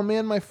 Oh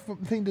man, my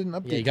thing didn't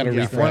update. Yeah, you got to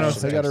yet. refresh.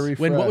 106. I got to refresh.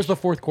 When what was the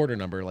fourth quarter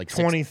number? Like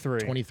 23.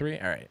 23.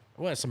 All right.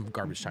 Well, that's some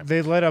garbage time.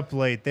 They let up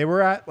late. They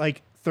were at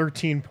like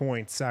 13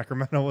 points.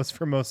 Sacramento was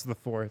for most of the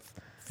fourth.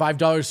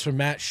 $5 from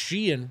Matt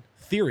Sheehan.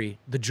 theory,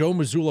 the Joe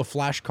Mazzulla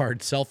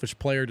flashcard selfish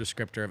player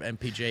descriptor of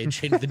MPJ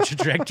changed the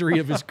trajectory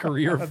of his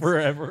career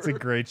forever. It's a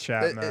great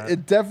chat, man.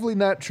 It's definitely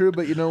not true,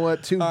 but you know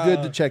what? Too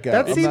good to check out.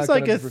 That I'm seems not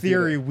like gonna a refute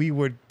theory it. we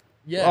would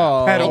Yeah.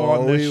 pedal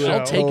on this we would show.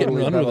 I'll take it and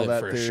totally run pedal with it that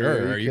for theory.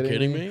 sure. Are you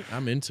kidding me?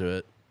 I'm into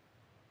it.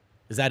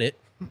 Is that it?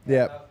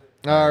 Yeah.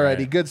 All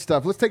righty, good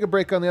stuff. Let's take a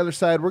break on the other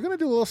side. We're going to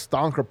do a little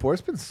stonk report.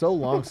 It's been so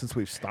long since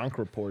we've stonk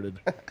reported.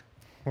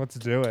 Let's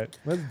do it.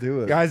 Let's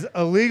do it. Guys,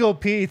 Illegal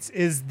Pete's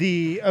is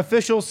the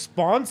official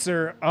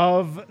sponsor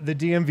of the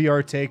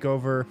DNVR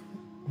Takeover.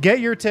 Get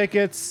your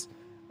tickets.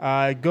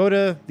 Go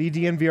to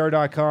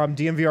thednvr.com,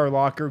 DNVR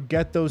Locker.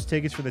 Get those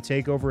tickets for the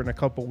Takeover in a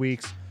couple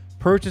weeks.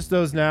 Purchase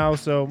those now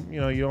so you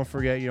don't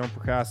forget, you don't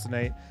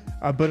procrastinate.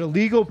 But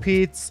Illegal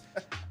Pete's,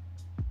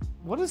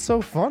 what is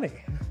so funny?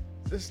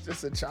 It's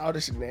just a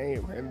childish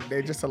name, and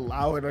they just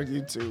allow it on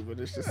YouTube, and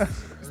it's just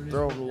it's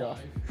throwing me off.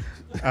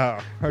 Oh,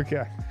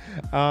 okay.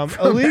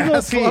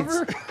 Illegal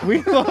Pete's.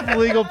 We love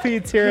Illegal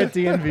Pete's here at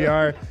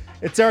DNVR.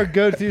 It's our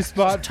go-to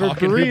spot for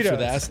Talking hip for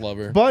the burritos, ass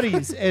lover.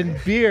 buddies, and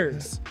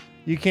beers.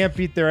 You can't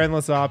beat their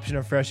endless option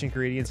of fresh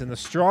ingredients and the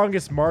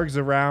strongest margs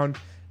around.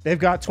 They've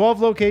got 12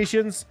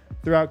 locations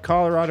throughout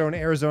Colorado and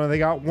Arizona. They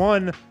got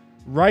one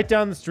right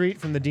down the street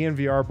from the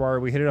DNVR bar.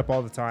 We hit it up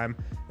all the time.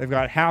 They've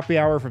got happy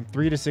hour from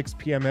 3 to 6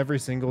 p.m. every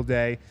single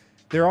day.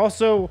 They're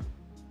also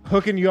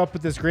hooking you up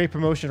with this great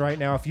promotion right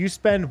now. If you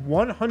spend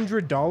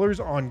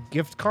 $100 on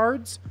gift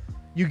cards,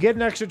 you get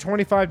an extra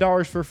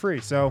 $25 for free.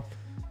 So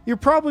you're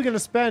probably going to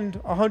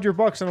spend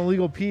 $100 on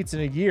Illegal Pete's in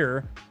a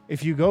year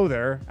if you go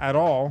there at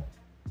all.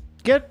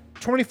 Get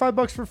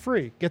 $25 for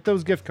free. Get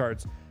those gift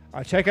cards.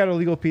 Check out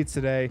Illegal Pete's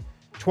today.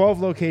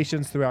 12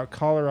 locations throughout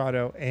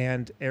Colorado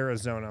and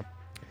Arizona.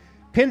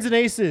 Pins and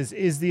Aces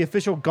is the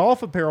official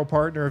golf apparel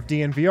partner of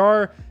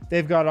DNVR.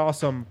 They've got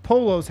awesome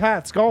polos,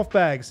 hats, golf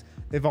bags.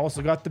 They've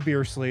also got the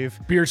beer sleeve.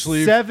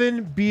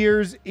 7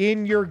 beers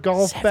in your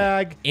golf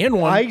bag. And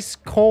one. Ice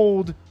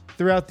cold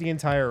throughout the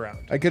entire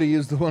round. I could have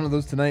used one of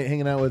those tonight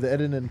hanging out with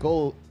Eden and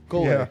Cole.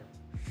 Yeah.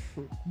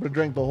 But I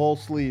drank the whole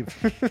sleeve.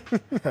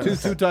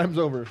 two times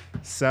over.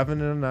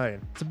 7 and a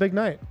 9. It's a big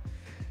night.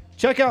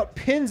 Check out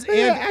Pins Yeah,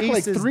 and act like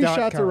Aces. 3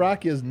 shots of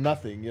Rocky is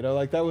nothing.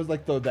 Like that was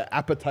like the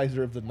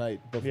appetizer of the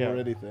night before Yeah.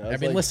 anything. I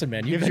mean, listen,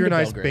 man. You've Gives been you a to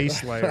nice Belgrade.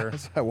 base layer.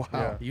 Wow.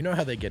 Yeah. You know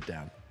how they get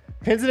down.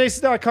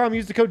 Pinsandaces.com.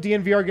 Use the code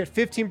DNVR. Get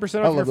 15% off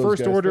your love those first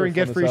guys. order They're and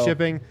get fun free as hell.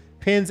 shipping.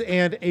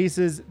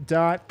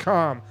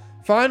 Pinsandaces.com.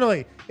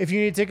 Finally, if you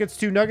need tickets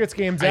to Nuggets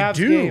games, I Avs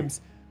do.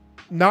 games,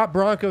 not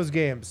Broncos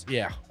games,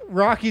 Yeah.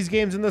 Rockies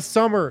games in the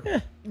summer,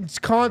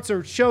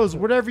 concerts, shows,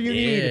 whatever you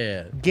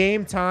Yeah. need,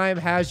 Game Time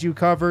has you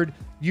covered.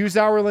 Use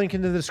our link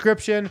in the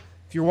description.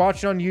 If you're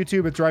watching on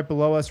YouTube, it's right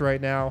below us right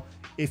now.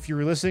 If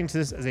you're listening to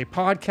this as a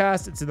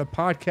podcast, it's in the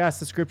podcast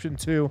description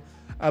too.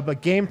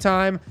 But Game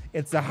Time,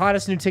 it's the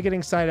hottest new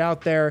ticketing site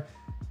out there.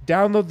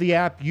 Download the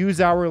app, use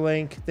our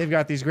link. They've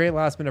got these great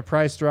last minute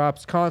price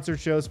drops, concert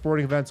shows,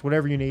 sporting events,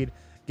 whatever you need.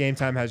 Game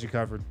Time has you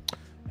covered.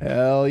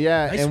 Hell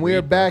yeah. Nice and we are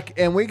read, bro. back,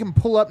 and we can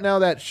pull up now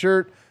that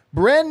shirt.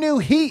 Brand new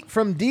heat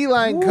from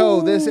D-Line Co.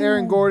 This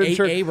Aaron Gordon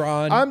shirt.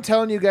 Aaron. I'm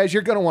telling you guys,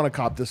 you're going to want to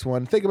cop this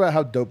one. Think about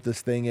how dope this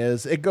thing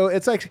is.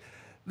 It's like,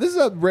 this is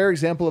a rare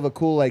example of a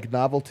cool, like,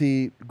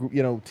 novelty,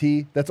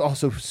 tee that's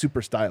also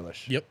super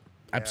stylish. Yep.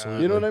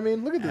 Absolutely. You know what I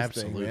mean? Look at this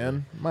Absolutely. thing,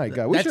 man. My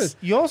God. We That's- should.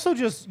 You also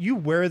you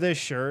wear this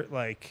shirt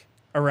like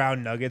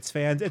around Nuggets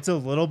fans. It's a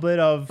little bit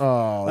of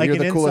like you're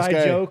an the coolest inside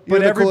guy. joke, You're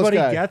but the coolest everybody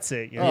guy. gets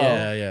it. You know?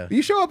 Yeah, yeah.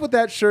 You show up with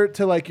that shirt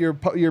to like your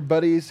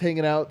buddies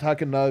hanging out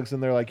talking nugs,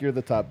 and they're like, "You're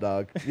the top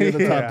dog. You're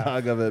the top Yeah.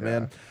 dog of it,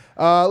 man."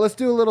 Let's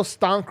do a little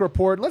stonk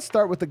report. Let's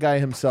start with the guy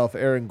himself,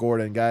 Aaron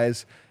Gordon,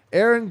 guys.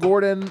 Aaron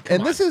Gordon,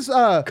 this is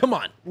Come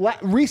on.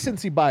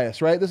 recency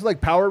bias, right? This is like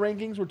power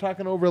rankings. We're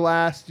talking over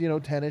last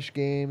 10-ish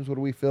games. What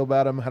do we feel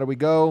about him? How do we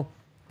go?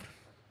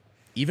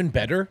 Even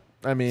better.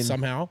 I mean,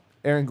 somehow.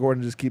 Aaron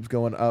Gordon just keeps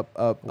going up.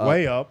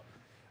 Way up.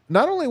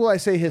 Not only will I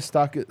say his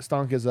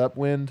stonk is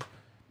upwind,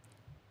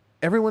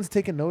 everyone's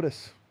taking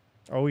notice.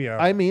 Oh yeah.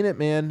 I mean it,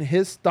 man.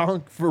 His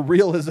stonk for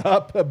real is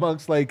up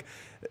amongst like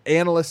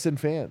analysts and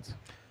fans.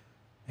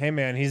 Hey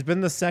man, he's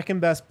been the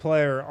second best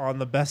player on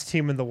the best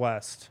team in the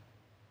West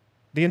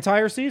the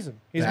entire season.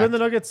 He's been the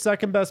Nuggets'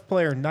 second best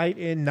player night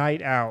in,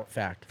 night out.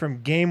 Fact.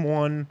 From game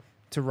 1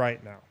 to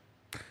right now.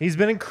 He's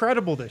been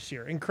incredible this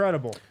year.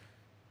 Incredible.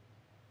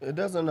 It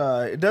doesn't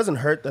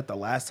hurt that the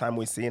last time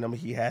we seen him,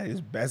 he had his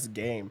best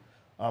game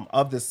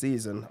of the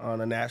season on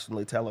a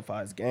nationally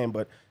televised game.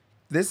 But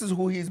this is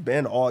who he's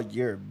been all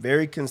year.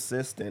 Very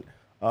consistent,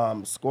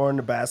 scoring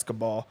the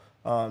basketball,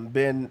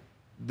 been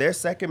their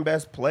second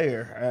best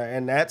player.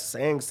 And that's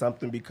saying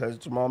something because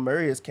Jamal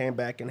Murray has came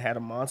back and had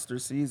a monster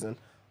season.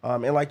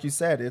 And like you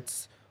said,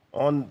 it's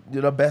on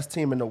the best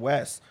team in the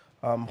West,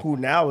 who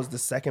now is the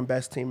second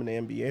best team in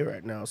the NBA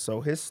right now.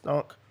 So his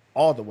stunk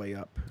all the way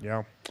up.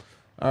 Yeah.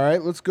 All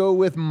right, let's go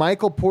with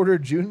Michael Porter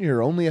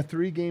Jr. Only a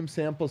 3-game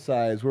sample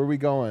size. Where are we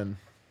going?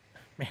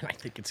 Man, I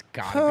think it's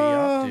got to be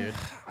up, dude.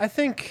 I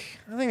think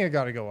I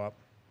got to go up.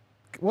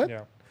 What?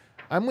 Yeah.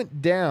 I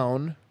went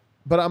down,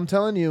 but I'm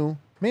telling you,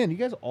 Man, you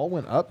guys all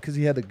went up because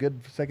he had a good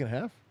second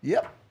half?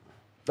 Yep.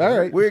 All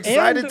right. We're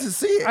excited And, to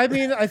see it. I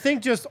mean, I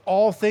think just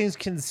all things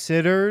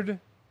considered,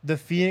 the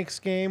Phoenix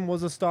game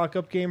was a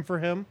stock-up game for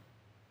him.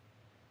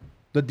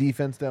 The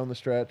defense down the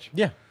stretch.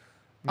 Yeah.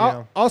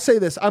 I'll say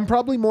this. I'm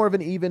probably more of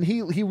an even.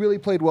 He really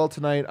played well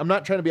tonight. I'm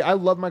not trying to be. I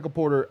love Michael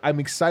Porter. I'm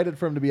excited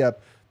for him to be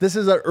up. This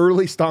is an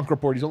early stonk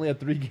report. He's only had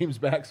 3 games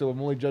back, so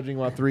I'm only judging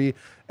him on 3.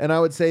 And I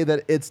would say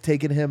that it's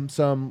taken him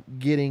some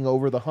getting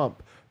over the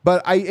hump.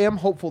 But I am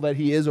hopeful that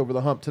he is over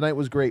the hump. Tonight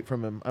was great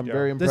from him. I'm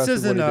very impressed. This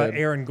isn't with what he did.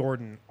 Aaron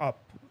Gordon up.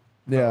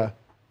 Yeah.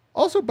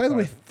 Also, by the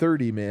way,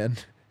 30, man.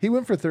 He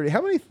went for 30.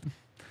 How many?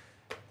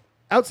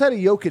 Outside of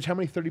Jokic, how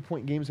many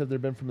 30-point games have there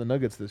been from the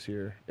Nuggets this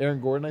year? Aaron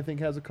Gordon, I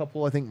think, has a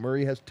couple. I think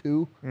Murray has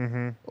 2.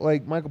 Mm-hmm.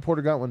 Like, Michael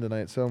Porter got one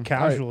tonight. So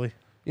Casually. all right.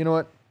 You know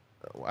what?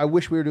 I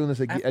wish we were doing this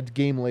a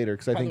game later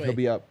because I By think the he'll way,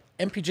 be up.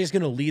 MPJ's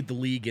going to lead the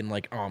league in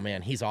like, oh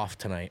man, he's off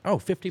tonight. Oh,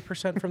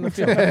 50% from the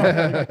field.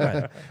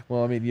 Well,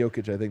 Well, I mean,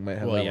 Jokic, I think, might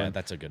have that yeah, one.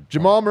 that's a good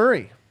Jamal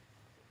Murray.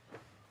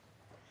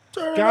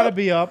 Gotta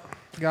be up.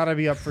 Gotta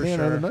be up for Man,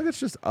 are sure. the Nuggets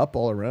just up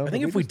all around? I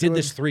think Are if we just did doing-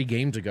 this 3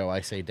 games ago,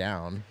 I say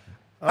down.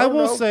 I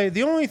will know. say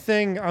the only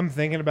thing I'm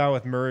thinking about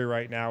with Murray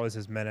right now is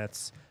his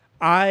minutes.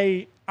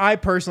 I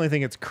personally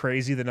think it's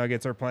crazy the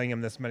Nuggets are playing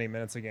him this many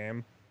minutes a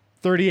game.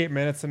 38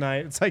 minutes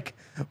tonight. It's like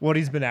what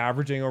he's been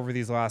averaging over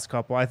these last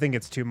couple. I think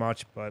it's too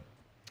much, but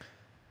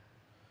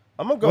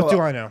I'm gonna go. what up. do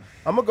I know?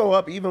 I'm gonna go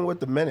up even with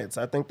the minutes.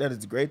 I think that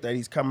it's great that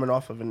he's coming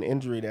off of an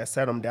injury that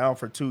set him down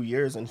for 2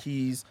 years, and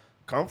he's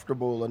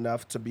comfortable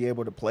enough to be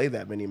able to play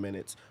that many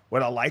minutes.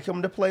 Would I like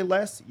him to play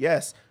less?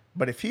 Yes,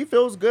 but if he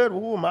feels good,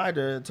 who am I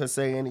to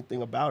say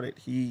anything about it?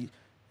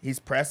 He's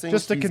pressing.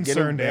 Just a he's getting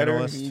concerned better.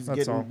 analyst, He's that's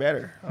getting all.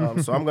 better.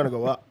 So I'm gonna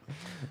go up.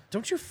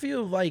 Don't you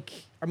feel like,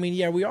 I mean,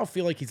 yeah, we all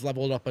feel like he's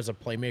leveled up as a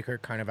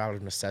playmaker kind of out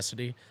of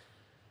necessity.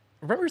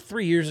 Remember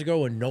 3 years ago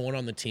when no one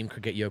on the team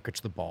could get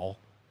Jokic the ball?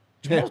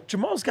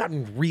 Jamal's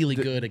gotten really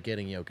good at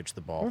getting Jokic the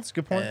ball. That's a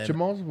good point. And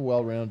Jamal's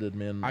well-rounded,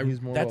 man. He's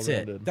more that's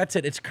well-rounded. it. That's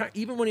it. It's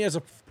even when he has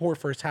a poor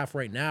first half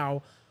right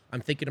now,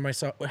 I'm thinking to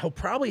myself, well, he'll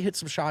probably hit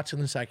some shots in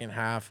the second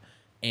half,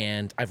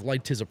 and I've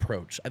liked his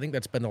approach. I think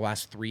that's been the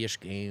last 3-ish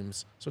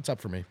games, so it's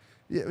up for me.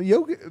 Yeah,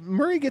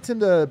 Murray gets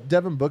into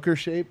Devin Booker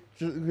shape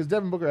because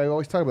Devin Booker, I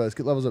always talk about this,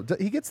 levels up.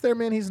 He gets there,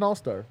 man. He's an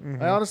all-star.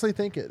 I honestly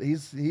think it.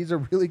 He's a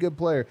really good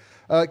player.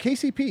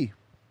 KCP.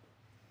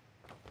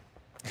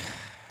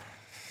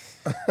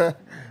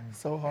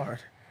 So hard.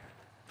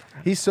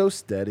 He's so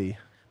steady.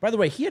 By the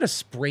way, he had a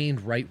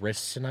sprained right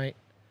wrist tonight,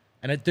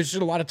 and there's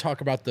just a lot of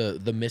talk about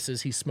the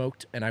misses he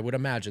smoked, and I would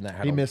imagine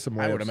that He missed some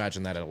I would layups.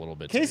 imagine that a little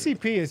bit. too.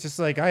 KCP is just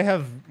like I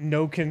have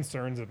no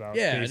concerns about.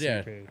 Yeah, KCP.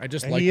 yeah. I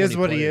just And like he when is he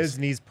what he plays. is,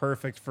 and he's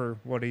perfect for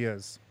what he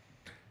is.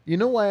 You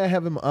know why I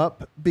have him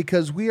up?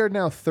 Because we are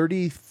now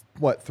 3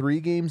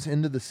 games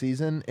into the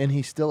season, and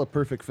he's still a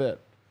perfect fit.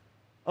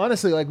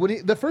 Honestly, like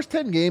when the first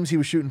 10 games, he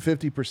was shooting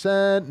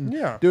 50% and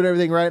Yeah. doing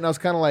everything right, and I was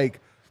kind of like,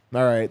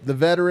 all right, the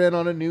veteran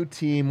on a new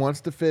team wants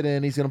to fit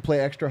in. He's going to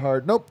play extra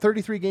hard. Nope,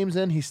 33 games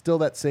in, he's still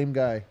that same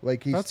guy.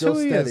 Like he's That's still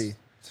who he steady. is.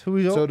 It's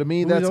who So to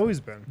me, who that's he's always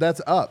been.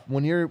 That's up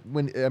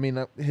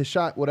his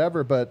shot,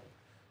 whatever, but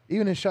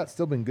even his shot's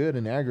still been good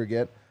in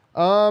aggregate.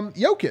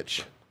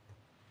 Jokic.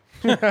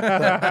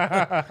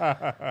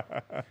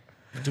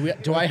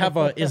 Do I have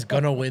a is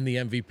gonna win the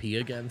MVP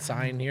again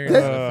sign here?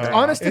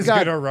 Honest to is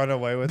God, gonna run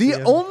away with the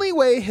it. only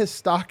way his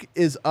stock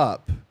is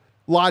up,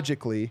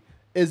 logically,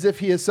 is if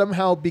he has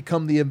somehow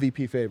become the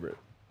MVP favorite,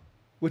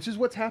 which is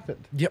what's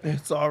happened. Yep.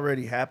 It's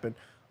already happened.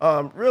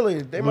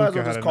 Really, they might as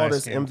well Luka had just a call nice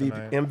this game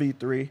tonight.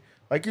 MV3.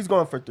 Like he's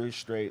going for 3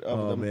 straight of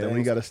Oh, them man, things.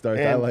 we gotta start.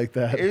 I And like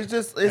that. It's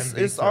just it's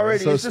MV3.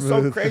 already So it's just so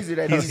smooth. crazy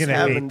that He's he's gonna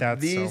hate having that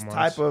so these much.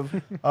 type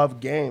of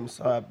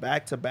games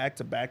back to back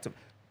to back to.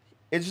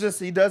 It's just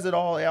he does it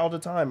all the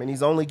time, and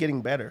he's only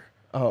getting better.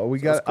 Oh, we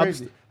So got it's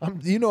crazy.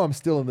 I'm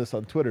still in this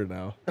on Twitter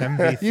now.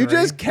 MV3. You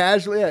just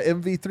casually,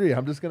 MV3.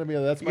 I'm just gonna be.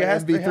 That's my He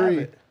has to have MV3.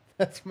 it.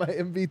 That's my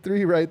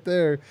MV3 right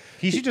there.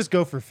 He should just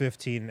go for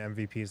 15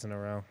 MVPs in a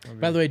row.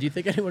 By the way, do you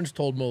think anyone's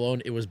told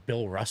Malone it was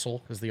Bill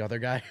Russell as the other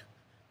guy?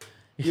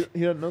 You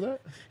don't know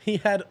that? He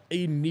had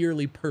a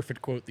nearly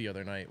perfect quote the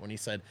other night when he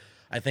said,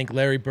 "I think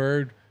Larry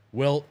Bird,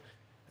 Wilt,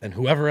 and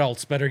whoever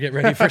else better get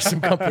ready for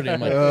some company."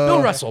 I'm like,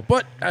 Bill Russell,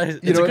 but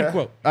it's a good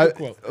quote. Good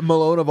quote.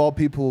 Malone of all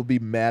people will be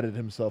mad at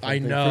himself. I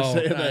think, know, For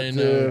saying I that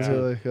know.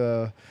 too. It's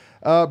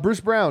like, Bruce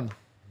Brown.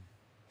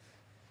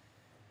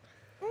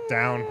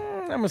 down,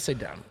 I'm gonna say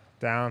down.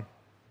 down.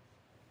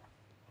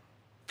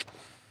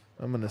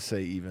 I'm gonna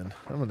say even.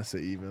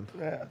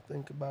 Yeah,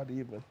 think about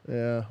even.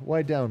 Yeah.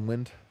 Why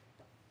downwind?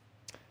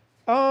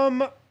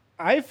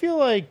 I feel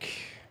like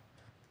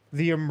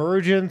the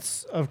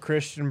emergence of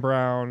Christian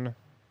Brown,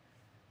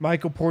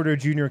 Michael Porter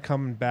Jr.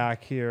 coming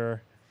back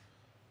here,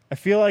 I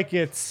feel like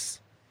it's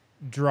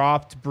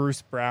dropped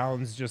Bruce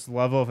Brown's just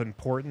level of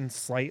importance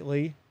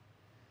slightly.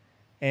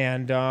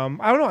 And I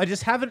don't know. I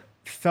just haven't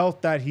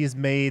felt that he's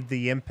made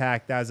the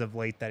impact as of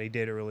late that he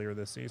did earlier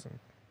this season.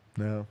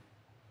 No.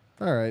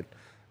 All right.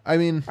 I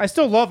mean, I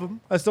still love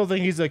him. I still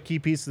think he's a key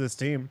piece of this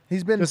team.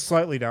 he's been Just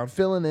slightly down.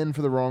 filling in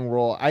for the wrong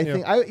role. I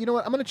think you know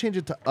what? I'm going to change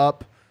it to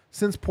up.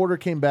 Since Porter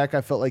came back,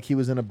 I felt like he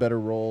was in a better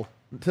role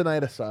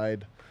tonight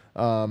aside.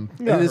 got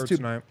it is hurt too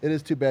tonight. it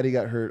is too bad he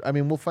got hurt. I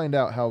mean, we'll find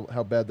out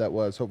how bad that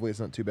was. Hopefully it's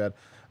not too bad.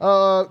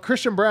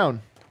 Christian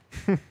Brown.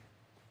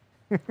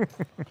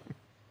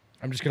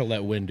 I'm just gonna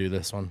let Win do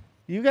this one.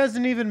 You guys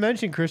didn't even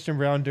mention Christian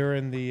Brown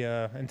during the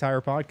entire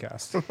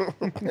podcast.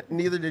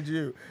 Neither did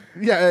you.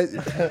 Yeah,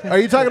 are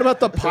you talking about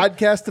the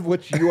podcast of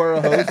which you are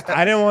a host?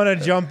 I didn't want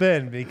to jump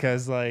in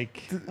because,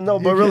 like, No,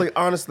 but really,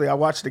 honestly, I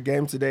watched the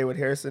game today with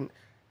Harrison.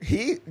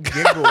 He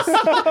giggles.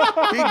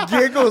 He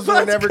giggles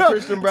whenever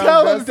Christian Brown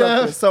Tell does him, Dev.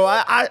 something. So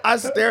I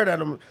stared at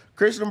him.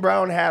 Christian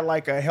Brown had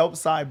like a help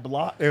side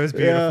block. it was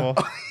beautiful.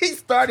 He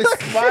started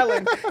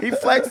smiling. He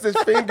flexed his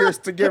fingers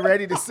to get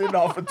ready to send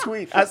off a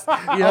tweet. I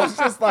was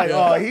just like,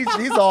 oh,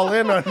 he's all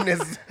in on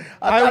this.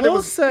 I thought it will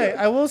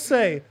was-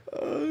 say,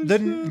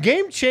 the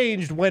game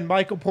changed when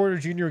Michael Porter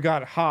Jr.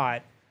 got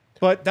hot,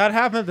 but that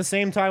happened at the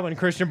same time when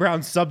Christian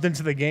Brown subbed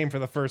into the game for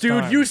the first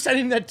time. Dude, you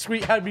sending that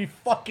tweet had me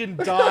fucking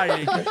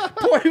dying.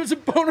 Boy, he was a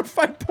bona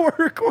fide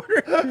Porter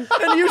quarter. And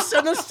you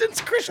sent us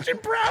since Christian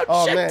Brown.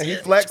 Oh checked man, he in.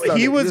 flexed. on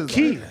He it. was like-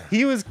 key.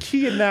 He was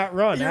key in that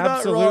run. You're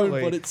not wrong,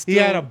 Absolutely. but it's He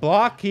had still- a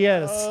block. He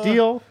had a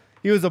steal.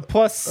 He was a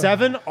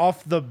 +7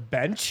 off the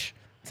bench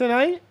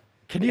tonight.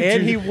 Can you And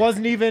do- he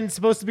wasn't even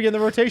supposed to be in the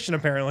rotation,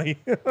 apparently.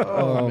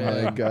 Oh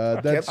my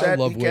god, that's Kept that,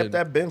 love he Win. kept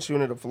that bench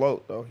unit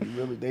afloat though.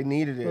 They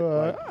needed it.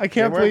 Like, I can't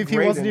they weren't believe he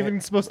great wasn't in even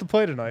it. supposed to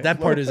play tonight. That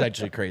part is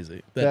actually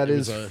crazy. that it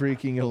is was a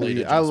freaking delayed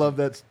elite. I love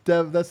that.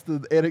 Dev, that's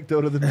the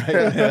anecdote of the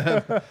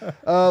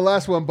night.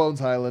 Last one, Bones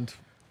Highland.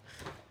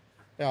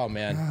 Oh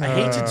man, I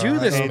hate to do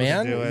this, hate to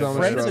man. do it.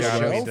 Friend of the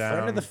Gotta be show, down.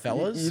 friend of the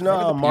fellas. You know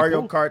friend how of the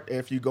Mario people? Kart,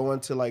 if you go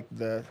into like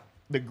the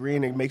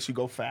green, it makes you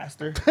go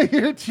faster.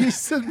 You're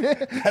Jesus,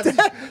 man. That's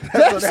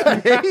what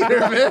that hater,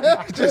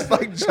 man. Just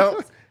like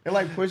jumps and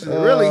like pushes it.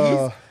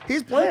 Really,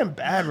 he's playing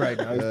bad right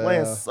now. He's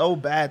playing so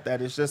bad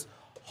that it's just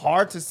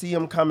hard to see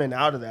him coming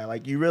out of that.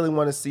 Like you really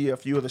want to see a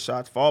few of the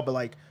shots fall, but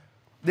like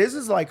this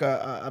is like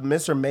a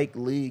miss or make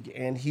league,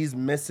 and he's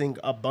missing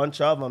a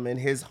bunch of them. And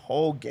his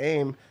whole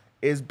game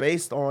is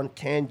based on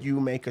can you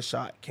make a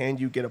shot, can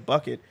you get a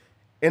bucket,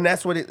 and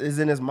that's what it is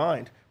in his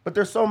mind. But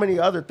there's so many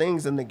other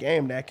things in the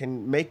game that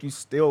can make you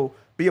still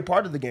be a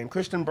part of the game.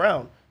 Christian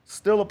Brown,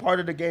 still a part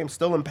of the game,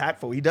 still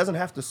impactful. He doesn't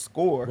have to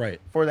score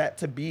for that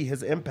to be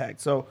his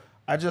impact. So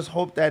I just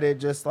hope that it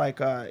just like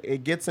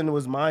it gets into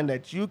his mind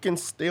that you can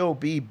still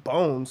be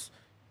Bones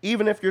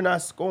even if you're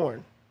not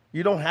scoring.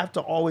 You don't have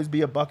to always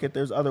be a bucket.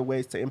 There's other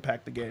ways to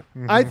impact the game.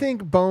 I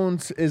think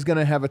Bones is going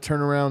to have a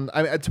turnaround.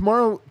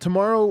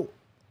 Tomorrow,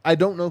 I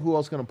don't know who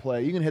else is going to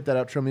play. You can hit that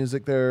outro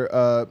music there.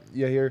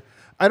 Here.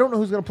 I don't know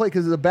who's going to play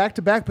because it's a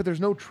back-to-back, but there's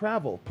no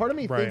travel. Part of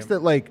me thinks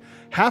that like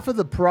half of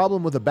the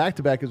problem with a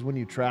back-to-back is when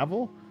you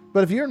travel.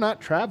 But if you're not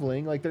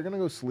traveling, like they're going to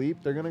go sleep,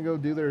 they're going to go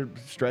do their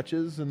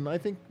stretches, and I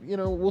think,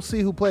 we'll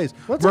see who plays.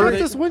 Let's get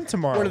this win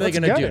tomorrow. What are they Let's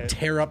going to get do? it.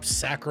 Tear up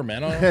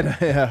Sacramento?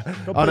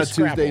 Go on play a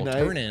Tuesday Scrabble, night.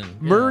 turn in.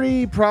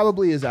 Murray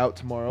probably is out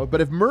tomorrow,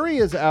 but if Murray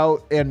is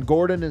out and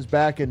Gordon is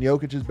back and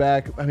Jokic is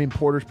back, I mean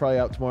Porter's probably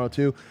out tomorrow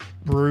too.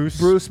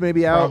 Bruce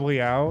maybe out.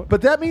 Probably out.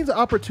 But that means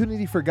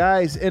opportunity for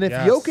guys. And if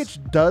Yes.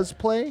 Jokic does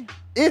play,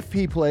 if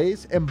he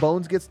plays and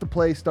Bones gets to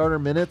play starter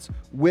minutes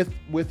with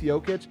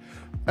Jokic,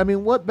 I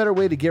mean, what better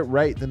way to get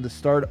right than to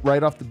start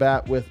right off the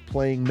bat with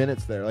playing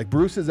minutes there? Like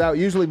Bruce is out.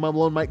 Usually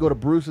Malone might go to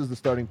Bruce as the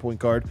starting point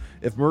guard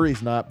if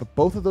Murray's not. But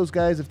both of those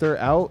guys, if they're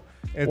out,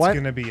 It's why-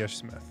 going to be Ish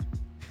Smith.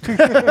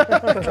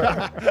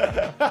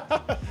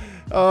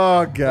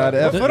 Oh, God.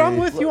 But I'm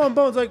with you on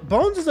Bones. Like,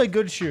 Bones is a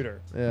good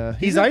shooter. Yeah,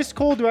 He's ice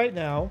cold right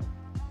now.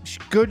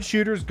 Good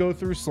shooters go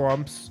through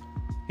slumps.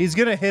 He's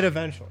going to hit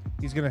eventually.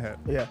 He's going to hit.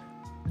 Yeah.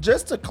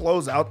 Just to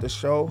close out the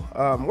show,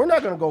 we're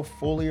not going to go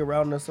fully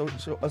around the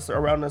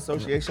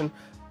association,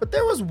 but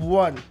there was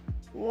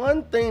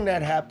one thing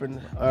that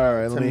happened All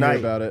right, let me hear tonight.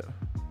 about it.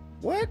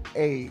 What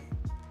a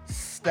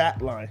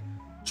stat line.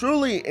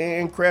 Truly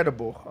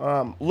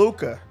incredible.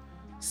 Luka,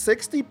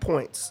 60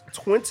 points,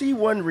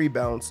 21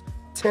 rebounds,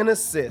 10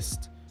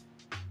 assists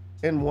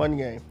in one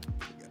game.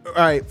 All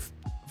right,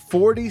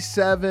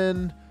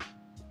 47.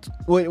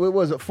 Wait, what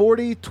was it?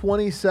 40,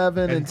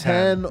 27, and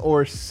 10,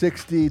 or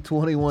 60,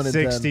 21, and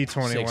 10? 60,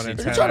 21, and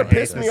 10. You're trying to I hate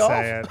piss me off?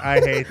 say it. I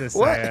hate to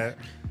What? say it.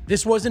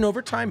 This wasn't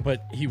overtime,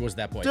 but he was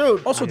that boy.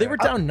 Dude, Also, they were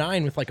down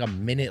 9 with like a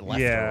minute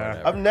left. Yeah. Or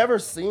whatever. I've never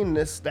seen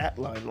this stat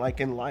line like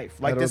in life.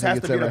 Like I don't this think has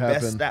it's to be the ever best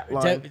happened. stat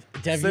line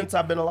Dev, since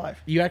I've been alive.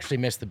 You actually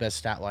missed the best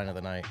stat line of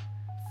the night.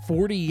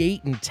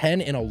 48 and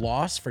 10 in a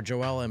loss for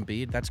Joel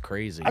Embiid. That's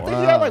crazy. I think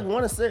he had like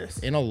one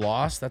assist. In a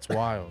loss, that's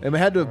wild. It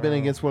had to have been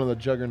against one of the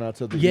juggernauts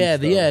of the Yeah,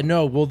 East, though.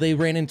 no. Well, they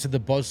ran into the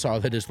buzzsaw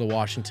that is the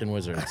Washington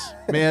Wizards.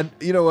 Man,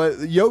 you know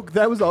what? Yoke,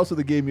 that was also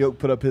the game Yoke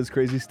put up his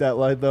crazy stat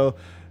line, though.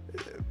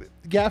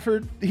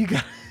 Gafford,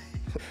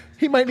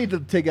 he might need to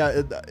take out.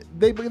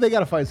 They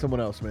got to find someone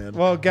else, man.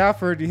 Well,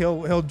 Gafford,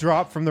 he'll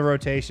drop from the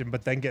rotation,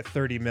 but then get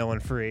 30 mil in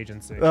free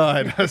agency.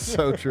 That's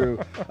so true.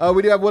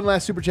 We do have one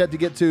last super chat to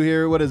get to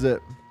here. What is it?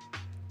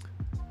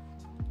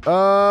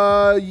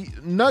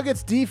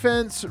 Nuggets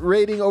defense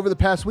rating over the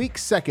past week,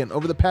 2nd.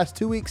 Over the past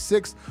 2 weeks,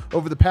 6th.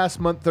 Over the past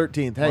month,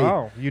 13th. Hey,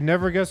 Wow, you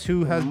never guess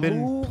who has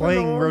been Moving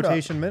playing on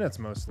routine minutes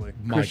mostly.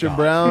 My Christian God.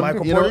 Brown.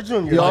 Michael you know, Porter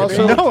Jr. You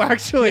also, No,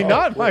 actually,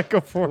 not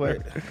Michael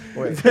Ford.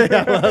 Wait.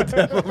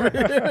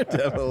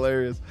 Damn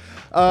hilarious.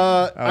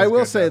 I will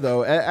good, say,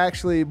 though,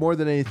 actually, more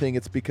than anything,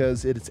 it's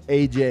because it's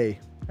AJ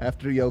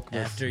after Jokic.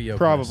 After Jokic.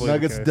 Probably.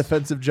 Nuggets Okay.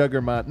 defensive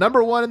juggernaut.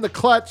 Number 1 in the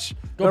clutch.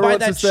 Go Remember buy what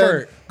that it said?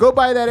 shirt. Go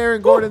buy that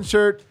Aaron Gordon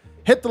shirt.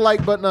 Hit the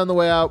like button on the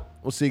way out.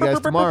 We'll see you guys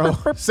tomorrow.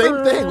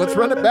 Same thing. Let's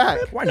run it back.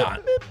 Why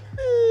not?